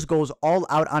she just goes all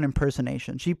out on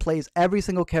impersonation. She plays every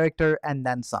single character and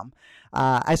then some.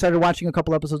 I started watching a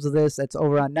couple episodes of this. It's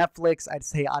over on Netflix. I'd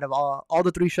say out of all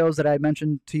the 3 shows that I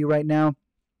mentioned to you right now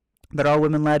that are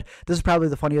women-led, this is probably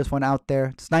the funniest one out there.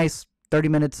 It's nice, 30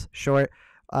 minutes short.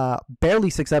 Barely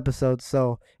 6 episodes,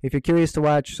 so if you're curious to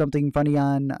watch something funny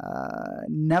on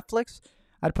Netflix,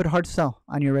 I'd put Hard Sell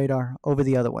on your radar over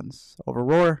the other ones. Over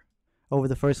Roar, over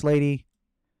The First Lady.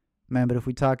 Man, but if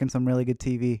we talking some really good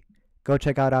TV, go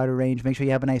check out Outer Range. Make sure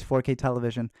you have a nice 4K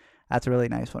television. That's a really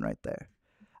nice one right there.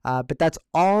 But that's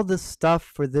all the stuff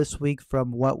for this week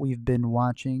from what we've been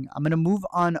watching. I'm going to move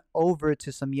on over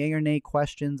to some yay or nay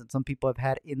questions that some people have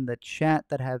had in the chat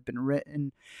that have been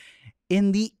written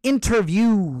in the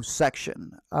interview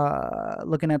section.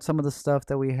 Looking at some of the stuff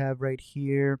that we have right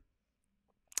here.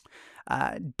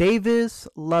 Davis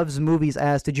Loves Movies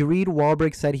asked, did you read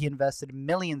Wahlberg said he invested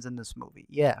millions in this movie?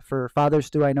 Yeah, for Father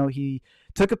Stu, I know he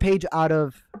took a page out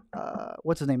of,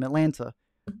 what's his name, Atlanta,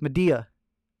 Medea,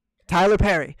 Tyler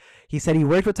Perry. He said he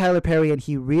worked with Tyler Perry and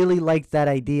he really liked that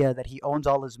idea that he owns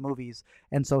all his movies,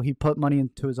 and so he put money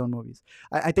into his own movies.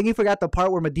 I think he forgot the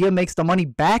part where Medea makes the money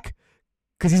back,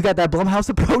 because he's got that Blumhouse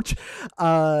approach.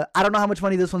 I don't know how much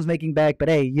money this one's making back, but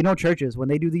hey, you know churches, when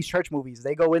they do these church movies,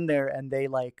 they go in there and they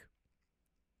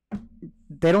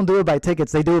don't do it by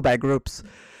tickets, they do it by groups.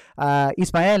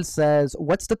 Ismael says,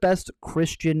 what's the best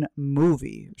Christian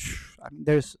movie? I mean,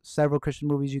 there's several Christian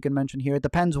movies you can mention here. It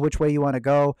depends which way you want to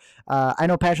go. I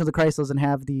know Passion of the Christ doesn't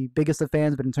have the biggest of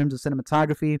fans, but in terms of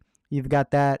cinematography, you've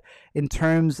got that. In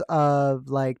terms of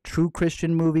like true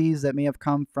Christian movies that may have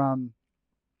come from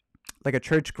like a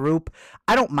church group,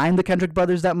 I don't mind the Kendrick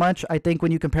brothers that much. I think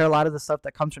when you compare a lot of the stuff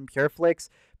that comes from Pureflix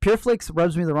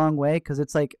rubs me the wrong way, because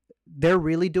it's like they're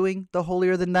really doing the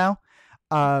holier than thou.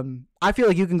 I feel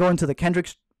like you can go into the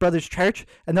Kendrick brothers church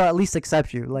and they'll at least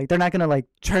accept you. Like, they're not gonna like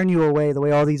turn you away the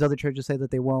way all these other churches say that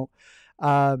they won't.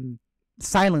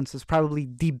 Silence is probably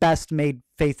the best made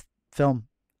faith film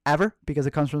ever because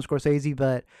it comes from Scorsese,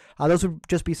 but those would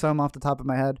just be some off the top of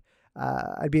my head.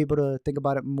 I'd be able to think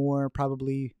about it more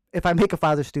probably if I make a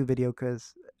Father Stu video,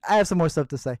 because I have some more stuff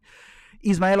to say.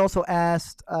 Ismael also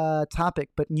asked topic,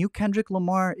 but new Kendrick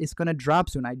Lamar is going to drop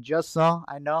soon. I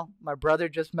know. My brother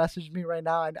just messaged me right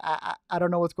now, and I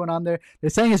don't know what's going on there. They're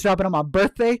saying it's dropping on my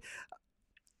birthday.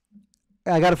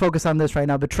 I got to focus on this right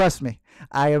now, but trust me,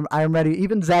 I am ready.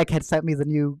 Even Zach had sent me the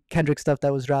new Kendrick stuff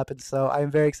that was dropping, so I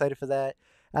am very excited for that.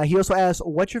 He also asked,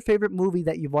 what's your favorite movie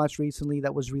that you've watched recently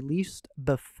that was released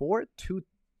before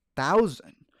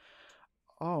 2000?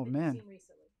 Oh, man.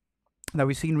 That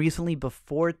we've seen recently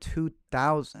before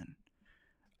 2000.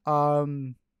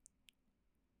 Only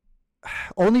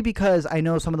because I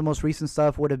know some of the most recent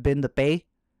stuff would have been the Bay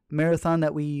Marathon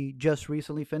that we just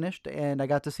recently finished, and I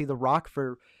got to see The Rock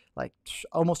for like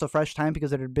almost a fresh time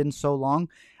because it had been so long.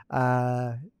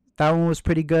 That one was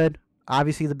pretty good.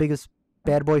 Obviously, the biggest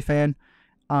Bad Boy fan.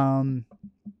 Um,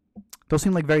 those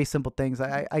seem like very simple things.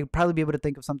 I'd probably be able to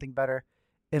think of something better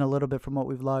in a little bit from what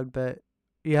we've logged, but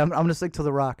yeah, I'm gonna stick to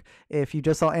The Rock. If you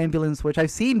just saw Ambulance, which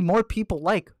I've seen more people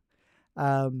like,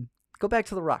 go back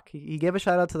to The Rock. He gave a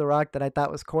shout out to The Rock that I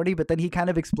thought was corny, but then he kind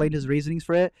of explained his reasonings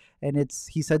for it, and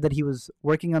he said that he was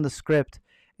working on the script,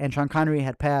 and Sean Connery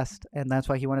had passed, and that's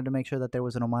why he wanted to make sure that there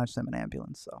was an homage to him in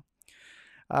Ambulance. So,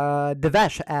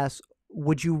 Devesh asks,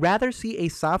 would you rather see a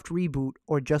soft reboot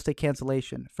or just a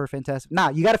cancellation for Fantastic? Nah,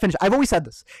 you gotta finish. I've always said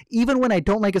this. Even when I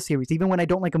don't like a series, even when I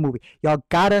don't like a movie, y'all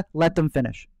gotta let them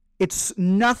finish. It's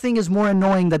nothing is more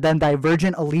annoying than that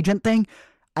Divergent Allegiant thing.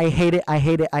 I hate it. I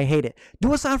hate it. I hate it.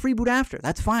 Do a soft reboot after.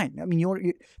 That's fine. I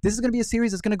mean, this is going to be a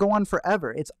series that's going to go on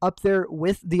forever. It's up there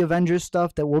with the Avengers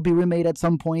stuff that will be remade at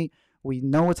some point. We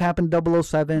know what's happened to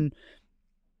 007.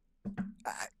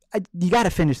 You got to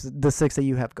finish the 6 that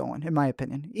you have going, in my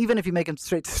opinion. Even if you make them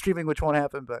straight to streaming, which won't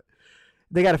happen, but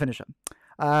they got to finish them.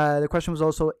 The question was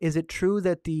also, is it true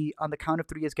that On the Count of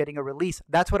 3 is getting a release?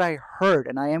 That's what I heard,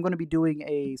 and I am going to be doing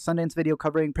a Sundance video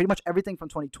covering pretty much everything from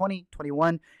 2020,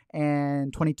 21,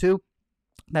 and 22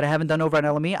 that I haven't done over on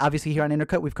LME. Obviously, here on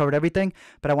Intercut, we've covered everything,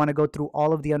 but I want to go through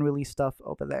all of the unreleased stuff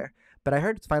over there. But I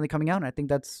heard it's finally coming out, and I think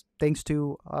that's thanks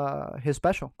to his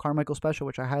special, Carmichael special,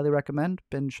 which I highly recommend.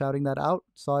 Been shouting that out.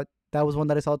 Saw it. That was one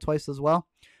that I saw twice as well.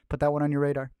 Put that one on your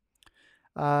radar.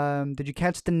 Did you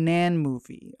catch the Nan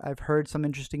movie? I've heard some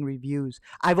interesting reviews.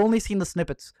 I've only seen the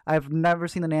snippets. I've never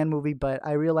seen the Nan movie, but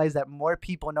I realize that more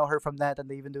people know her from that than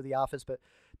they even do The Office. But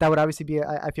that would obviously be,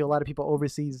 I feel, a lot of people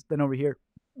overseas than over here.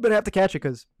 But I have to catch it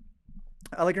because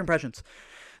I like your impressions.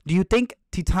 Do you think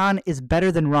Titan is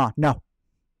better than Raw? No.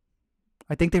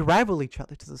 I think they rival each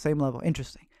other to the same level.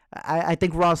 Interesting. I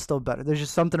think Raw is still better. There's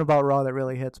just something about Raw that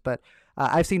really hits. But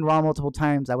I've seen Raw multiple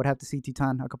times. I would have to see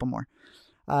Titan a couple more.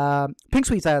 Pink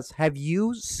Sweet says, have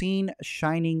you seen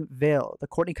Shining Vale, the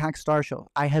Courtney Cox Star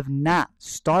show? I have not.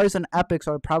 Stars and Epix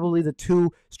are probably the 2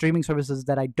 streaming services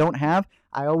that I don't have.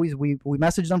 We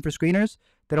message them for screeners.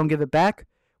 They don't give it back,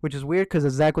 which is weird because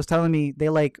as Zach was telling me,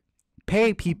 they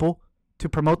pay people to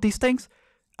promote these things.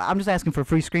 I'm just asking for a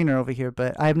free screener over here,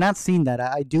 but I have not seen that.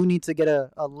 I do need to get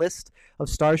a list of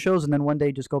Star shows and then one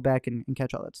day just go back and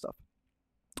catch all that stuff.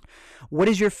 What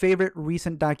is your favorite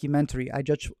recent documentary? I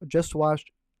just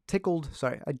watched Tickled.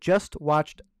 I just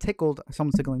watched Tickled.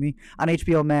 Someone's tickling me on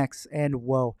HBO Max, and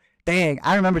whoa, dang!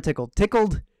 I remember Tickled.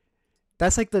 Tickled.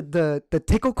 That's like the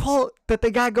tickle cult that they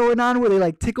got going on, where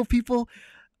they tickle people.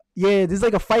 Yeah, this is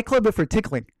like a Fight Club but for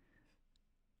tickling.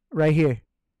 Right here.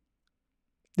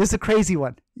 This is a crazy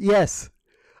one. Yes.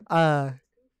 It'll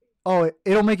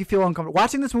make you feel uncomfortable.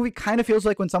 Watching this movie kind of feels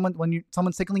like when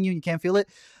someone's tickling you and you can't feel it.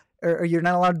 Or you're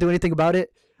not allowed to do anything about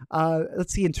it.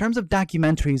 Let's see. In terms of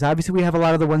documentaries, obviously we have a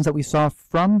lot of the ones that we saw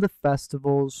from the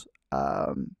festivals.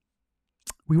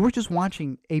 We were just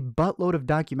watching a buttload of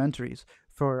documentaries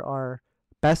for our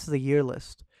best of the year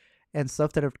list and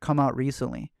stuff that have come out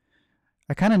recently.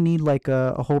 I kind of need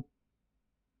a whole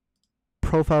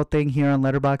profile thing here on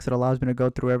Letterboxd that allows me to go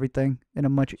through everything in a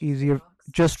much easier,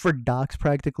 just for docs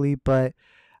practically. But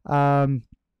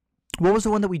what was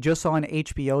the one that we just saw on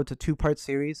HBO? It's a 2-part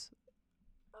series.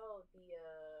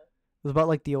 It was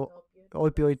about the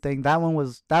opioid thing. That one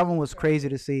was crazy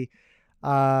to see.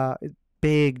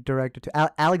 Big director too.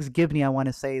 Alex Gibney, I want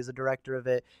to say, is the director of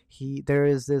it. There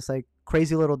is this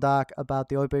crazy little doc about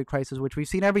the opioid crisis, which we've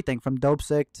seen everything from Dope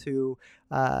Sick to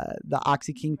the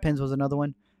Oxy Kingpins was another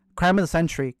one. Crime of the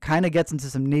Century kind of gets into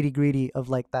some nitty gritty of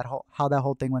how that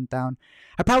whole thing went down.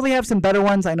 I probably have some better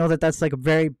ones. I know that's a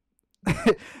very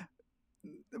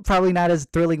probably not as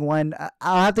thrilling one.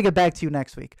 I'll have to get back to you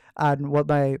next week on what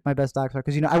my best docs are,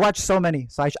 because I watch so many,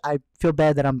 so I feel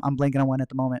bad that I'm blanking on one at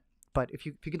the moment. But if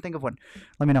you can think of one,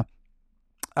 let me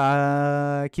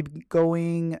know. Keep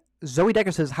going. Zoe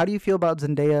Decker says, how do you feel about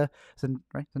Zendaya?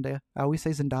 Zendaya. I always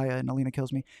say Zendaya and Alina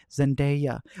kills me.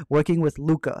 Zendaya working with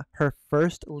Luca, her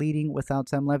first leading without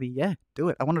Sam Levy. Yeah, do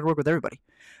it. I wanted to work with everybody.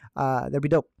 That'd be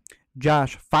dope.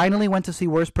 Josh, finally went to see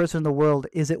Worst Person in the World.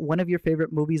 Is it one of your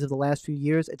favorite movies of the last few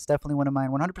years? It's definitely one of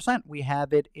mine. 100%. We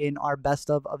have it in our best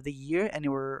of the year, and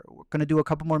we're going to do a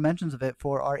couple more mentions of it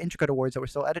for our Intricate Awards that we're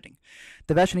still editing.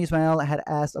 Devesh and Ismail had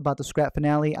asked about the Scrap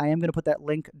finale. I am going to put that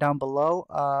link down below.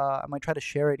 I might try to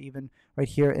share it even right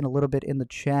here in a little bit in the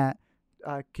chat.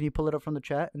 Can you pull it up from the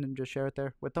chat and then just share it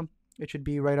there with them? It should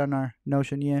be right on our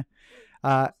Notion, yeah.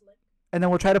 And then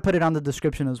we'll try to put it on the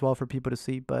description as well for people to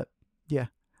see, but yeah.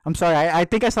 I'm sorry. I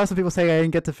think I saw some people saying I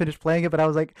didn't get to finish playing it, but I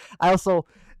was like,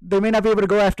 they may not be able to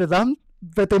go after them,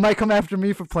 but they might come after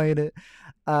me for playing it.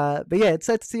 But yeah, it's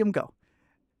sad to see him go.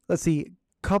 Let's see.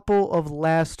 Couple of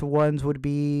last ones would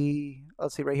be,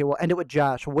 let's see right here. We'll end it with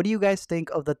Josh. What do you guys think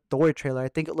of the Thor trailer? I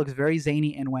think it looks very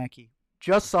zany and wacky.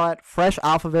 Just saw it, fresh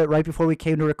off of it, right before we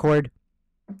came to record.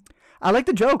 I like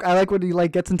the joke. I like when he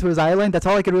like gets into his island. That's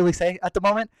all I could really say at the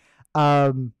moment.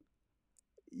 Um,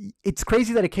 it's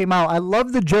crazy that it came out. I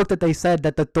love the joke that they said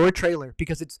that the Thor trailer,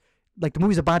 because it's like the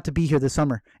movie's about to be here this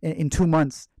summer in 2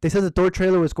 months. They said the Thor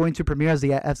trailer was going to premiere as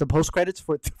the post credits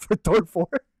for Thor 4.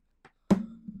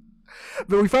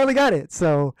 But we finally got it.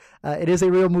 So it is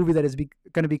a real movie that is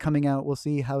going to be coming out. We'll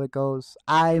see how it goes.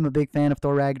 I am a big fan of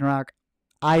Thor Ragnarok.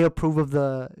 I approve of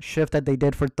the shift that they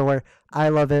did for Thor. I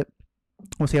love it.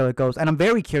 We'll see how it goes. And I'm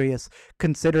very curious,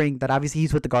 considering that obviously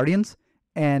he's with the Guardians,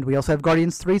 and we also have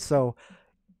Guardians 3, so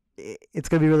it's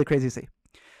going to be really crazy to see.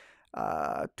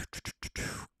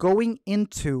 Going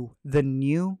into the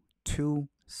new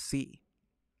 2C,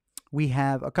 we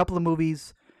have a couple of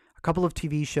movies, a couple of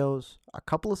TV shows, a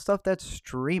couple of stuff that's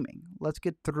streaming. Let's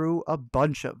get through a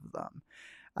bunch of them.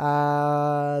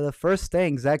 The first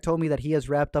thing, Zach told me that he has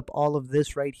wrapped up all of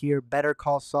this right here, Better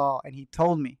Call Saul, and he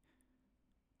told me,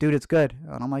 dude, it's good.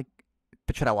 And I'm like,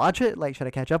 but should I watch it? Like, should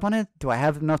I catch up on it? Do I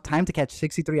have enough time to catch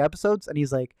 63 episodes? And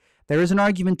he's like, there is an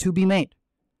argument to be made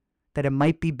that it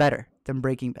might be better than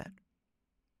Breaking Bad.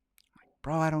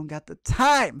 Bro, I don't got the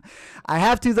time. I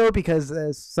have to, though, because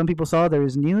as some people saw, there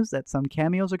is news that some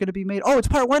cameos are going to be made. Oh, it's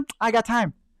part 1? I got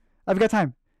time. I've got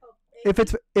time. If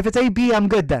it's AB, I'm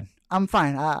good then. I'm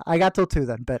fine. I got till 2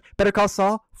 then. But Better Call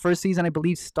Saul, first season, I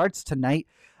believe, starts tonight.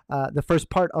 The first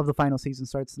part of the final season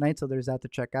starts tonight, so there's that to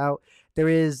check out. There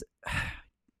is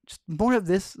just more of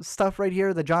this stuff right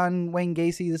here. The John Wayne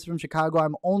Gacy, this is from Chicago.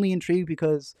 I'm only intrigued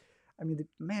because, I mean, the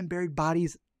man buried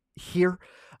bodies here.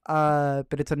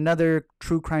 But it's another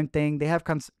true crime thing. They have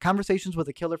conversations with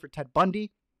a killer for Ted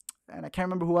Bundy, and I can't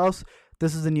remember who else.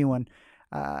 This is a new one.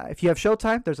 If you have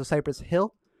Showtime, there's a Cypress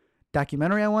Hill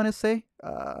documentary, I want to say,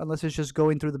 unless it's just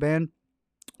going through the band.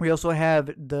 We also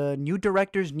have the new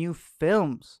director's new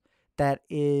films that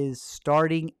is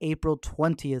starting April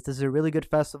 20th. This is a really good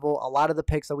festival. A lot of the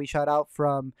picks that we shot out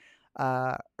from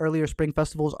earlier spring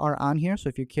festivals are on here. So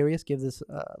if you're curious, give this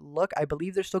a look. I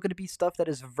believe there's still going to be stuff that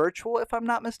is virtual, if I'm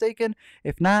not mistaken.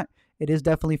 If not, it is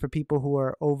definitely for people who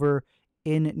are over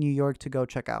in New York to go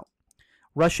check out.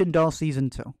 Russian Doll Season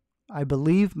 2. I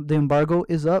believe the embargo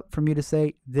is up for me to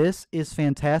say this is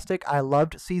fantastic. I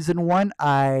loved Season 1.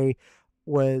 I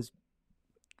was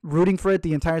rooting for it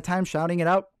the entire time, shouting it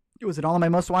out. It was in all of my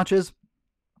must-watches.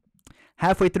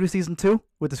 Halfway through Season 2,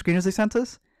 with the screeners they sent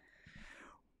us,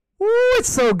 ooh, it's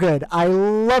so good. I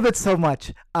love it so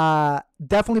much.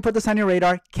 Definitely put this on your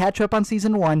radar. Catch up on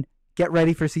Season 1. Get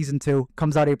ready for Season 2.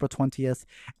 Comes out April 20th.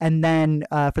 And then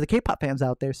for the K-pop fans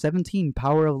out there, 17,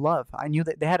 Power of Love. I knew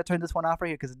that they had to turn this one off right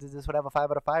here because this would have a 5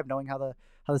 out of 5, knowing how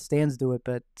the stands do it.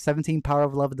 But 17, Power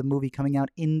of Love, the movie, coming out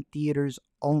in theaters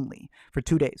only for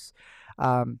 2 days.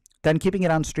 Then keeping it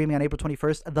on streaming on April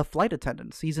 21st, The Flight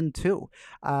Attendant, Season 2.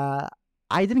 I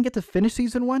didn't get to finish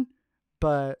Season 1,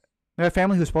 but we had a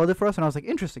family who spoiled it for us, and I was like,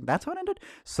 interesting, that's how it ended?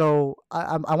 So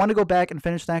I want to go back and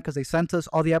finish that because they sent us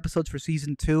all the episodes for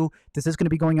Season 2. This is going to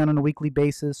be going on a weekly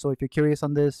basis, so if you're curious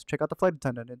on this, check out The Flight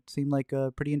Attendant. It seemed like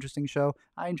a pretty interesting show.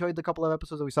 I enjoyed the couple of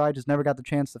episodes that we saw. I just never got the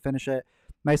chance to finish it.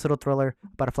 Nice little thriller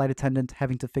about a flight attendant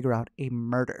having to figure out a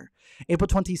murder. April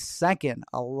 22nd,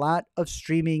 a lot of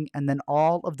streaming and then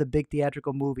all of the big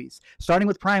theatrical movies. Starting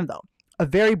with Prime, though. A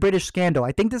Very British Scandal.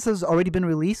 I think this has already been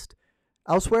released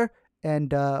elsewhere,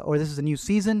 and or this is a new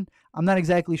season. I'm not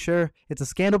exactly sure. It's a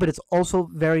scandal, but it's also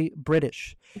very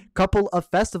British. Couple of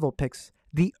festival picks.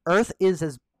 The Earth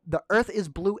is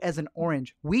blue as an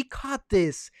orange. We caught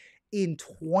this in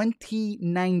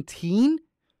 2019.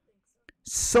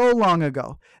 So long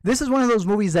ago. This is one of those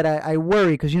movies that I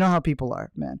worry, because you know how people are,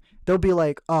 man. They'll be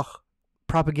like, oh,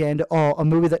 propaganda. Oh, a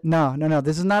movie that... No.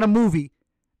 This is not a movie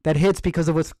that hits because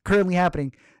of what's currently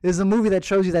happening. This is a movie that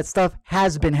shows you that stuff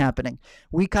has been happening.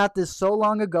 We caught this so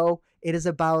long ago. It is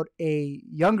about a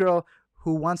young girl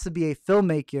who wants to be a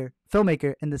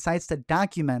filmmaker and decides to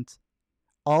document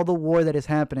all the war that is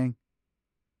happening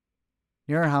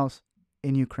near her house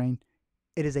in Ukraine.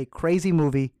 It is a crazy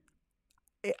movie.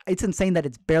 It's insane that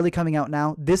it's barely coming out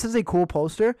now. This is a cool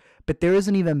poster, but there is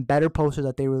an even better poster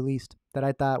that they released that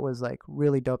I thought was like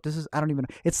really dope. This is, I don't even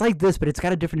know. It's like this, but it's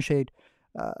got a different shade,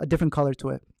 a different color to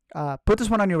it. Put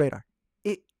this one on your radar.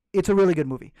 It's a really good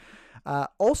movie.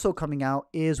 Also coming out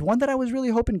is one that I was really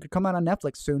hoping could come out on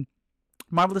Netflix soon.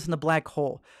 Marvelous in the Black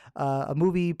Hole, a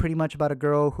movie pretty much about a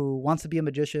girl who wants to be a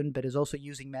magician, but is also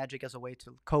using magic as a way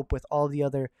to cope with all the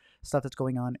other stuff that's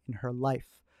going on in her life.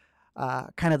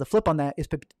 kind of the flip on that is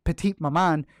Petite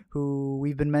Maman, who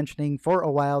we've been mentioning for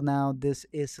a while now. This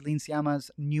is Celine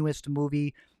Sciamma's newest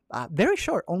movie. Very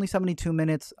short, only 72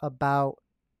 minutes, about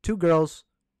two girls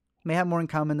may have more in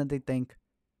common than they think,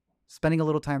 spending a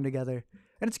little time together.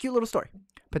 And it's a cute little story.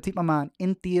 Petite Maman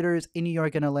in theaters in New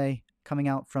York and LA, coming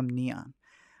out from Neon.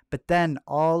 But then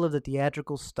all of the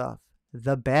theatrical stuff,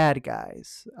 The Bad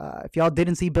Guys. If y'all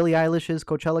didn't see Billie Eilish's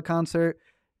Coachella concert,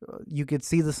 you could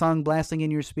see the song blasting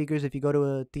in your speakers if you go to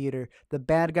a theater. The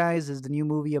Bad Guys is the new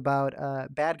movie about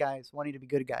bad guys wanting to be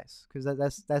good guys, because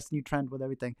that's the new trend with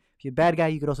everything. If you're a bad guy,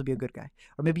 you could also be a good guy.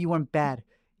 Or maybe you weren't bad.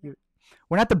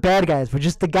 We're not the bad guys. We're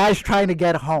just the guys trying to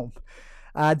get home.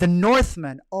 The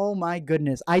Northman. Oh, my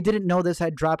goodness. I didn't know this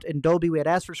had dropped in Dolby. We had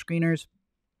asked for screeners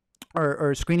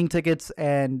or screening tickets,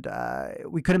 and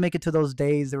we couldn't make it to those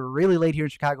days. They were really late here in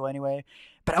Chicago anyway.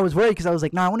 But I was worried because I was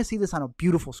like, no, I want to see this on a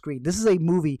beautiful screen. This is a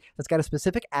movie that's got a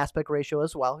specific aspect ratio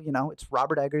as well. You know, it's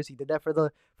Robert Eggers. He did that for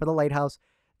the Lighthouse.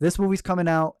 This movie's coming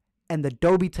out, and the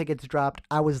Dolby tickets dropped.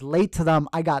 I was late to them.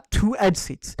 I got 2 edge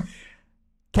seats.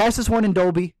 Catch this one in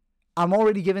Dolby. I'm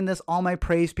already giving this all my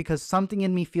praise because something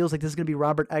in me feels like this is going to be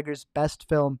Robert Eggers' best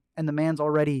film, and the man's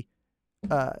already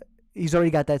he's already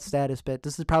got that status. But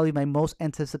this is probably my most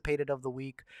anticipated of the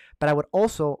week. But I would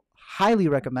also highly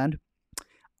recommend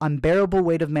Unbearable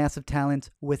Weight of Massive Talent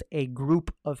with a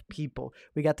group of people.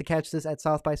 We got to catch this at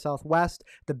South by Southwest.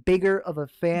 The bigger of a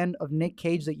fan of Nick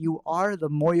Cage that you are, the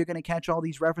more you're going to catch all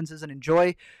these references and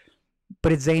enjoy.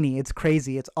 But it's zany, it's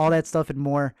crazy, it's all that stuff and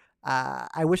more.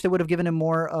 I wish they would have given him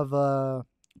more of a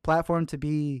platform to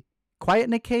be quiet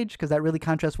Nick Cage, because that really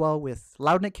contrasts well with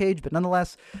loud Nick Cage. But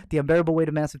nonetheless, The Unbearable Weight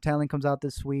of Massive Talent comes out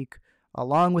this week,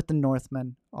 along with The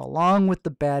Northman, along with The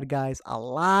Bad Guys. A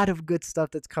lot of good stuff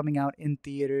that's coming out in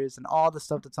theaters and all the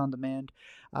stuff that's on demand.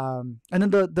 And then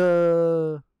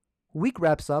the week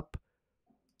wraps up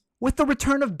with the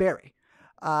return of Barry.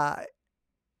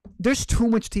 There's too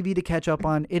much TV to catch up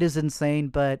on. It is insane.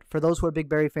 But for those who are big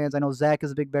Barry fans, I know Zach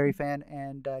is a big Barry fan,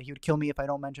 and he would kill me if I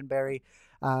don't mention Barry.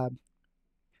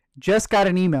 Just got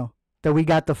an email that we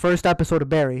got the first episode of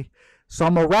Barry. So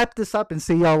I'm going to wrap this up and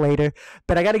see y'all later.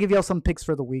 But I got to give y'all some picks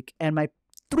for the week. And my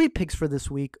 3 picks for this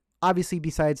week, obviously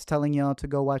besides telling y'all to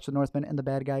go watch The Northman and The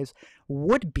Bad Guys,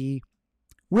 would be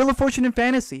Wheel of Fortune and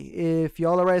Fantasy. If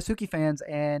y'all are Ryosuke fans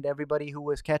and everybody who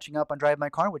was catching up on Drive My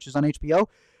Car, which is on HBO,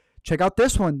 check out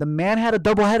this one. The man had a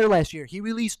doubleheader last year. He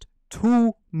released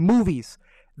 2 movies.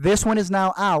 This one is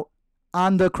now out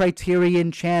on the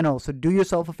Criterion channel. So do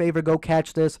yourself a favor, go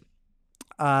catch this.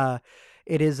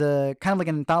 It is a kind of like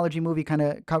an anthology movie, kind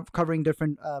of covering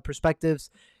different perspectives.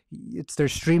 It's their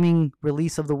streaming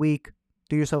release of the week.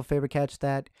 Do yourself a favor, catch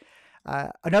that.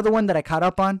 Another one that I caught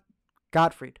up on,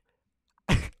 Gottfried.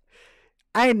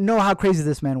 I didn't know how crazy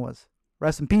this man was.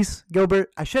 Rest in peace,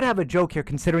 Gilbert. I should have a joke here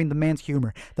considering the man's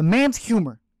humor. The man's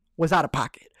humor was out of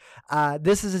pocket.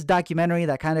 This is his documentary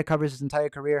that kind of covers his entire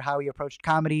career, how he approached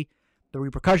comedy, the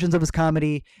repercussions of his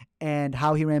comedy, and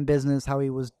how he ran business, how he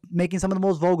was making some of the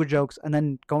most vulgar jokes and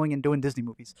then going and doing Disney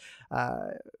movies.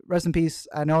 Rest in peace.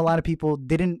 I know a lot of people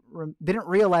didn't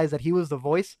realize that he was the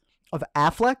voice of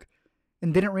Affleck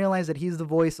and didn't realize that he's the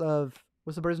voice of,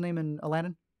 what's the bird's name in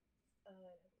Aladdin?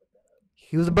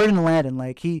 He was a bird in Aladdin.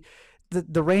 Like,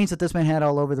 the range that this man had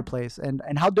all over the place, and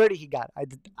how dirty he got.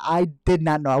 I did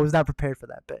not know. I was not prepared for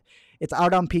that. But it's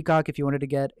out on Peacock if you wanted to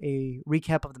get a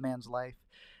recap of the man's life.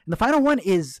 And the final one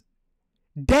is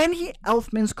Danny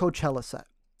Elfman's Coachella set.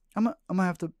 I'm gonna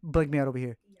have to blank me out over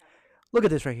here. Yeah. Look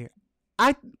at this right here.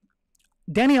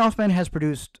 Danny Elfman has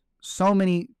produced so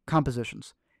many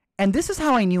compositions, and this is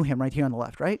how I knew him right here on the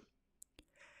left. Right,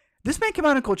 this man came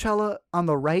out on Coachella on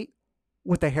the right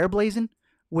with the hair blazing,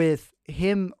 with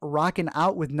him rocking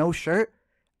out with no shirt.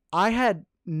 I had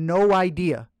no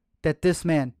idea that this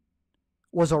man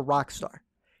was a rock star.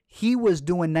 He was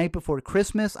doing Night Before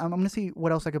Christmas. I'm going to see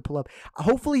what else I could pull up.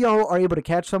 Hopefully y'all are able to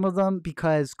catch some of them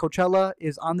because Coachella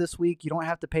is on this week. You don't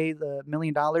have to pay the $1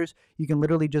 million. You can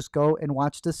literally just go and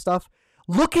watch this stuff.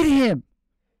 Look at him.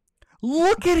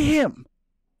 Look at him.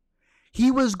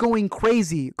 He was going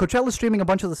crazy. Coachella's streaming a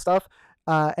bunch of the stuff.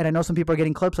 And I know some people are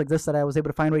getting clips like this that I was able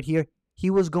to find right here. He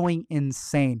was going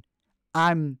insane.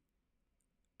 I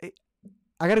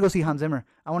got to go see Hans Zimmer.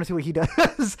 I want to see what he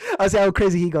does. I'll see how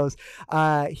crazy he goes.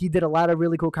 He did a lot of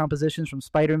really cool compositions from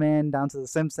Spider-Man down to The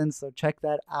Simpsons, so check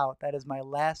that out. That is my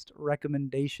last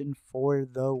recommendation for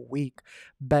the week.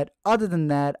 But other than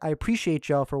that, I appreciate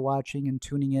y'all for watching and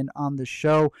tuning in on the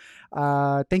show.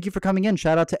 Thank you for coming in.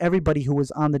 Shout out to everybody who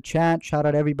was on the chat. Shout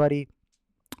out to everybody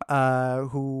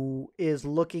who is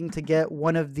looking to get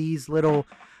one of these little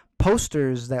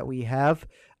posters that we have.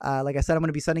 Like I said, I'm going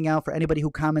to be sending out for anybody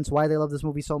who comments why they love this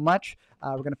movie so much.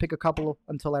 We're going to pick a couple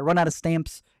until I run out of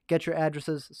stamps. Get your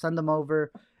addresses, send them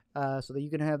over so that you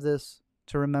can have this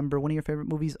to remember one of your favorite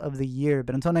movies of the year.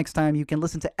 But until next time, you can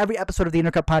listen to every episode of the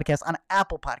Intercut Podcast on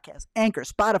Apple Podcasts, Anchor,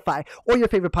 Spotify, or your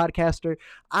favorite podcaster.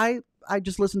 I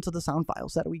just listen to the sound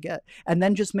files that we get. And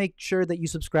then just make sure that you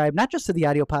subscribe, not just to the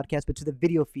audio podcast, but to the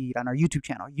video feed on our YouTube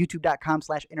channel,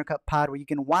 youtube.com/intercutpod, where you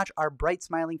can watch our bright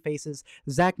smiling faces.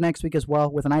 Zach next week as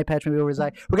well with an eye patch maybe over his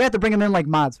eye. We're going to have to bring him in like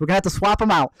mods. We're going to have to swap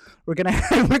him out. We're going to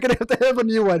have to have a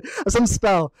new one, some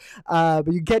spell.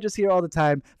 But you can't just hear all the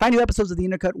time. Find new episodes of the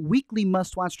Intercut weekly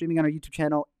must-watch streaming on our YouTube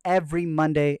channel every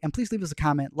Monday. And please leave us a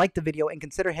comment, like the video, and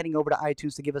consider heading over to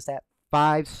iTunes to give us that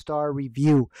 5-star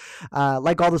review.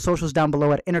 Like all the socials down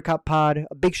below at Intercut Pod.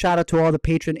 A big shout out to all the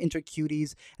patron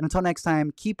intercuties. And until next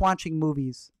time, keep watching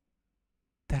movies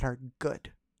that are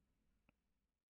good.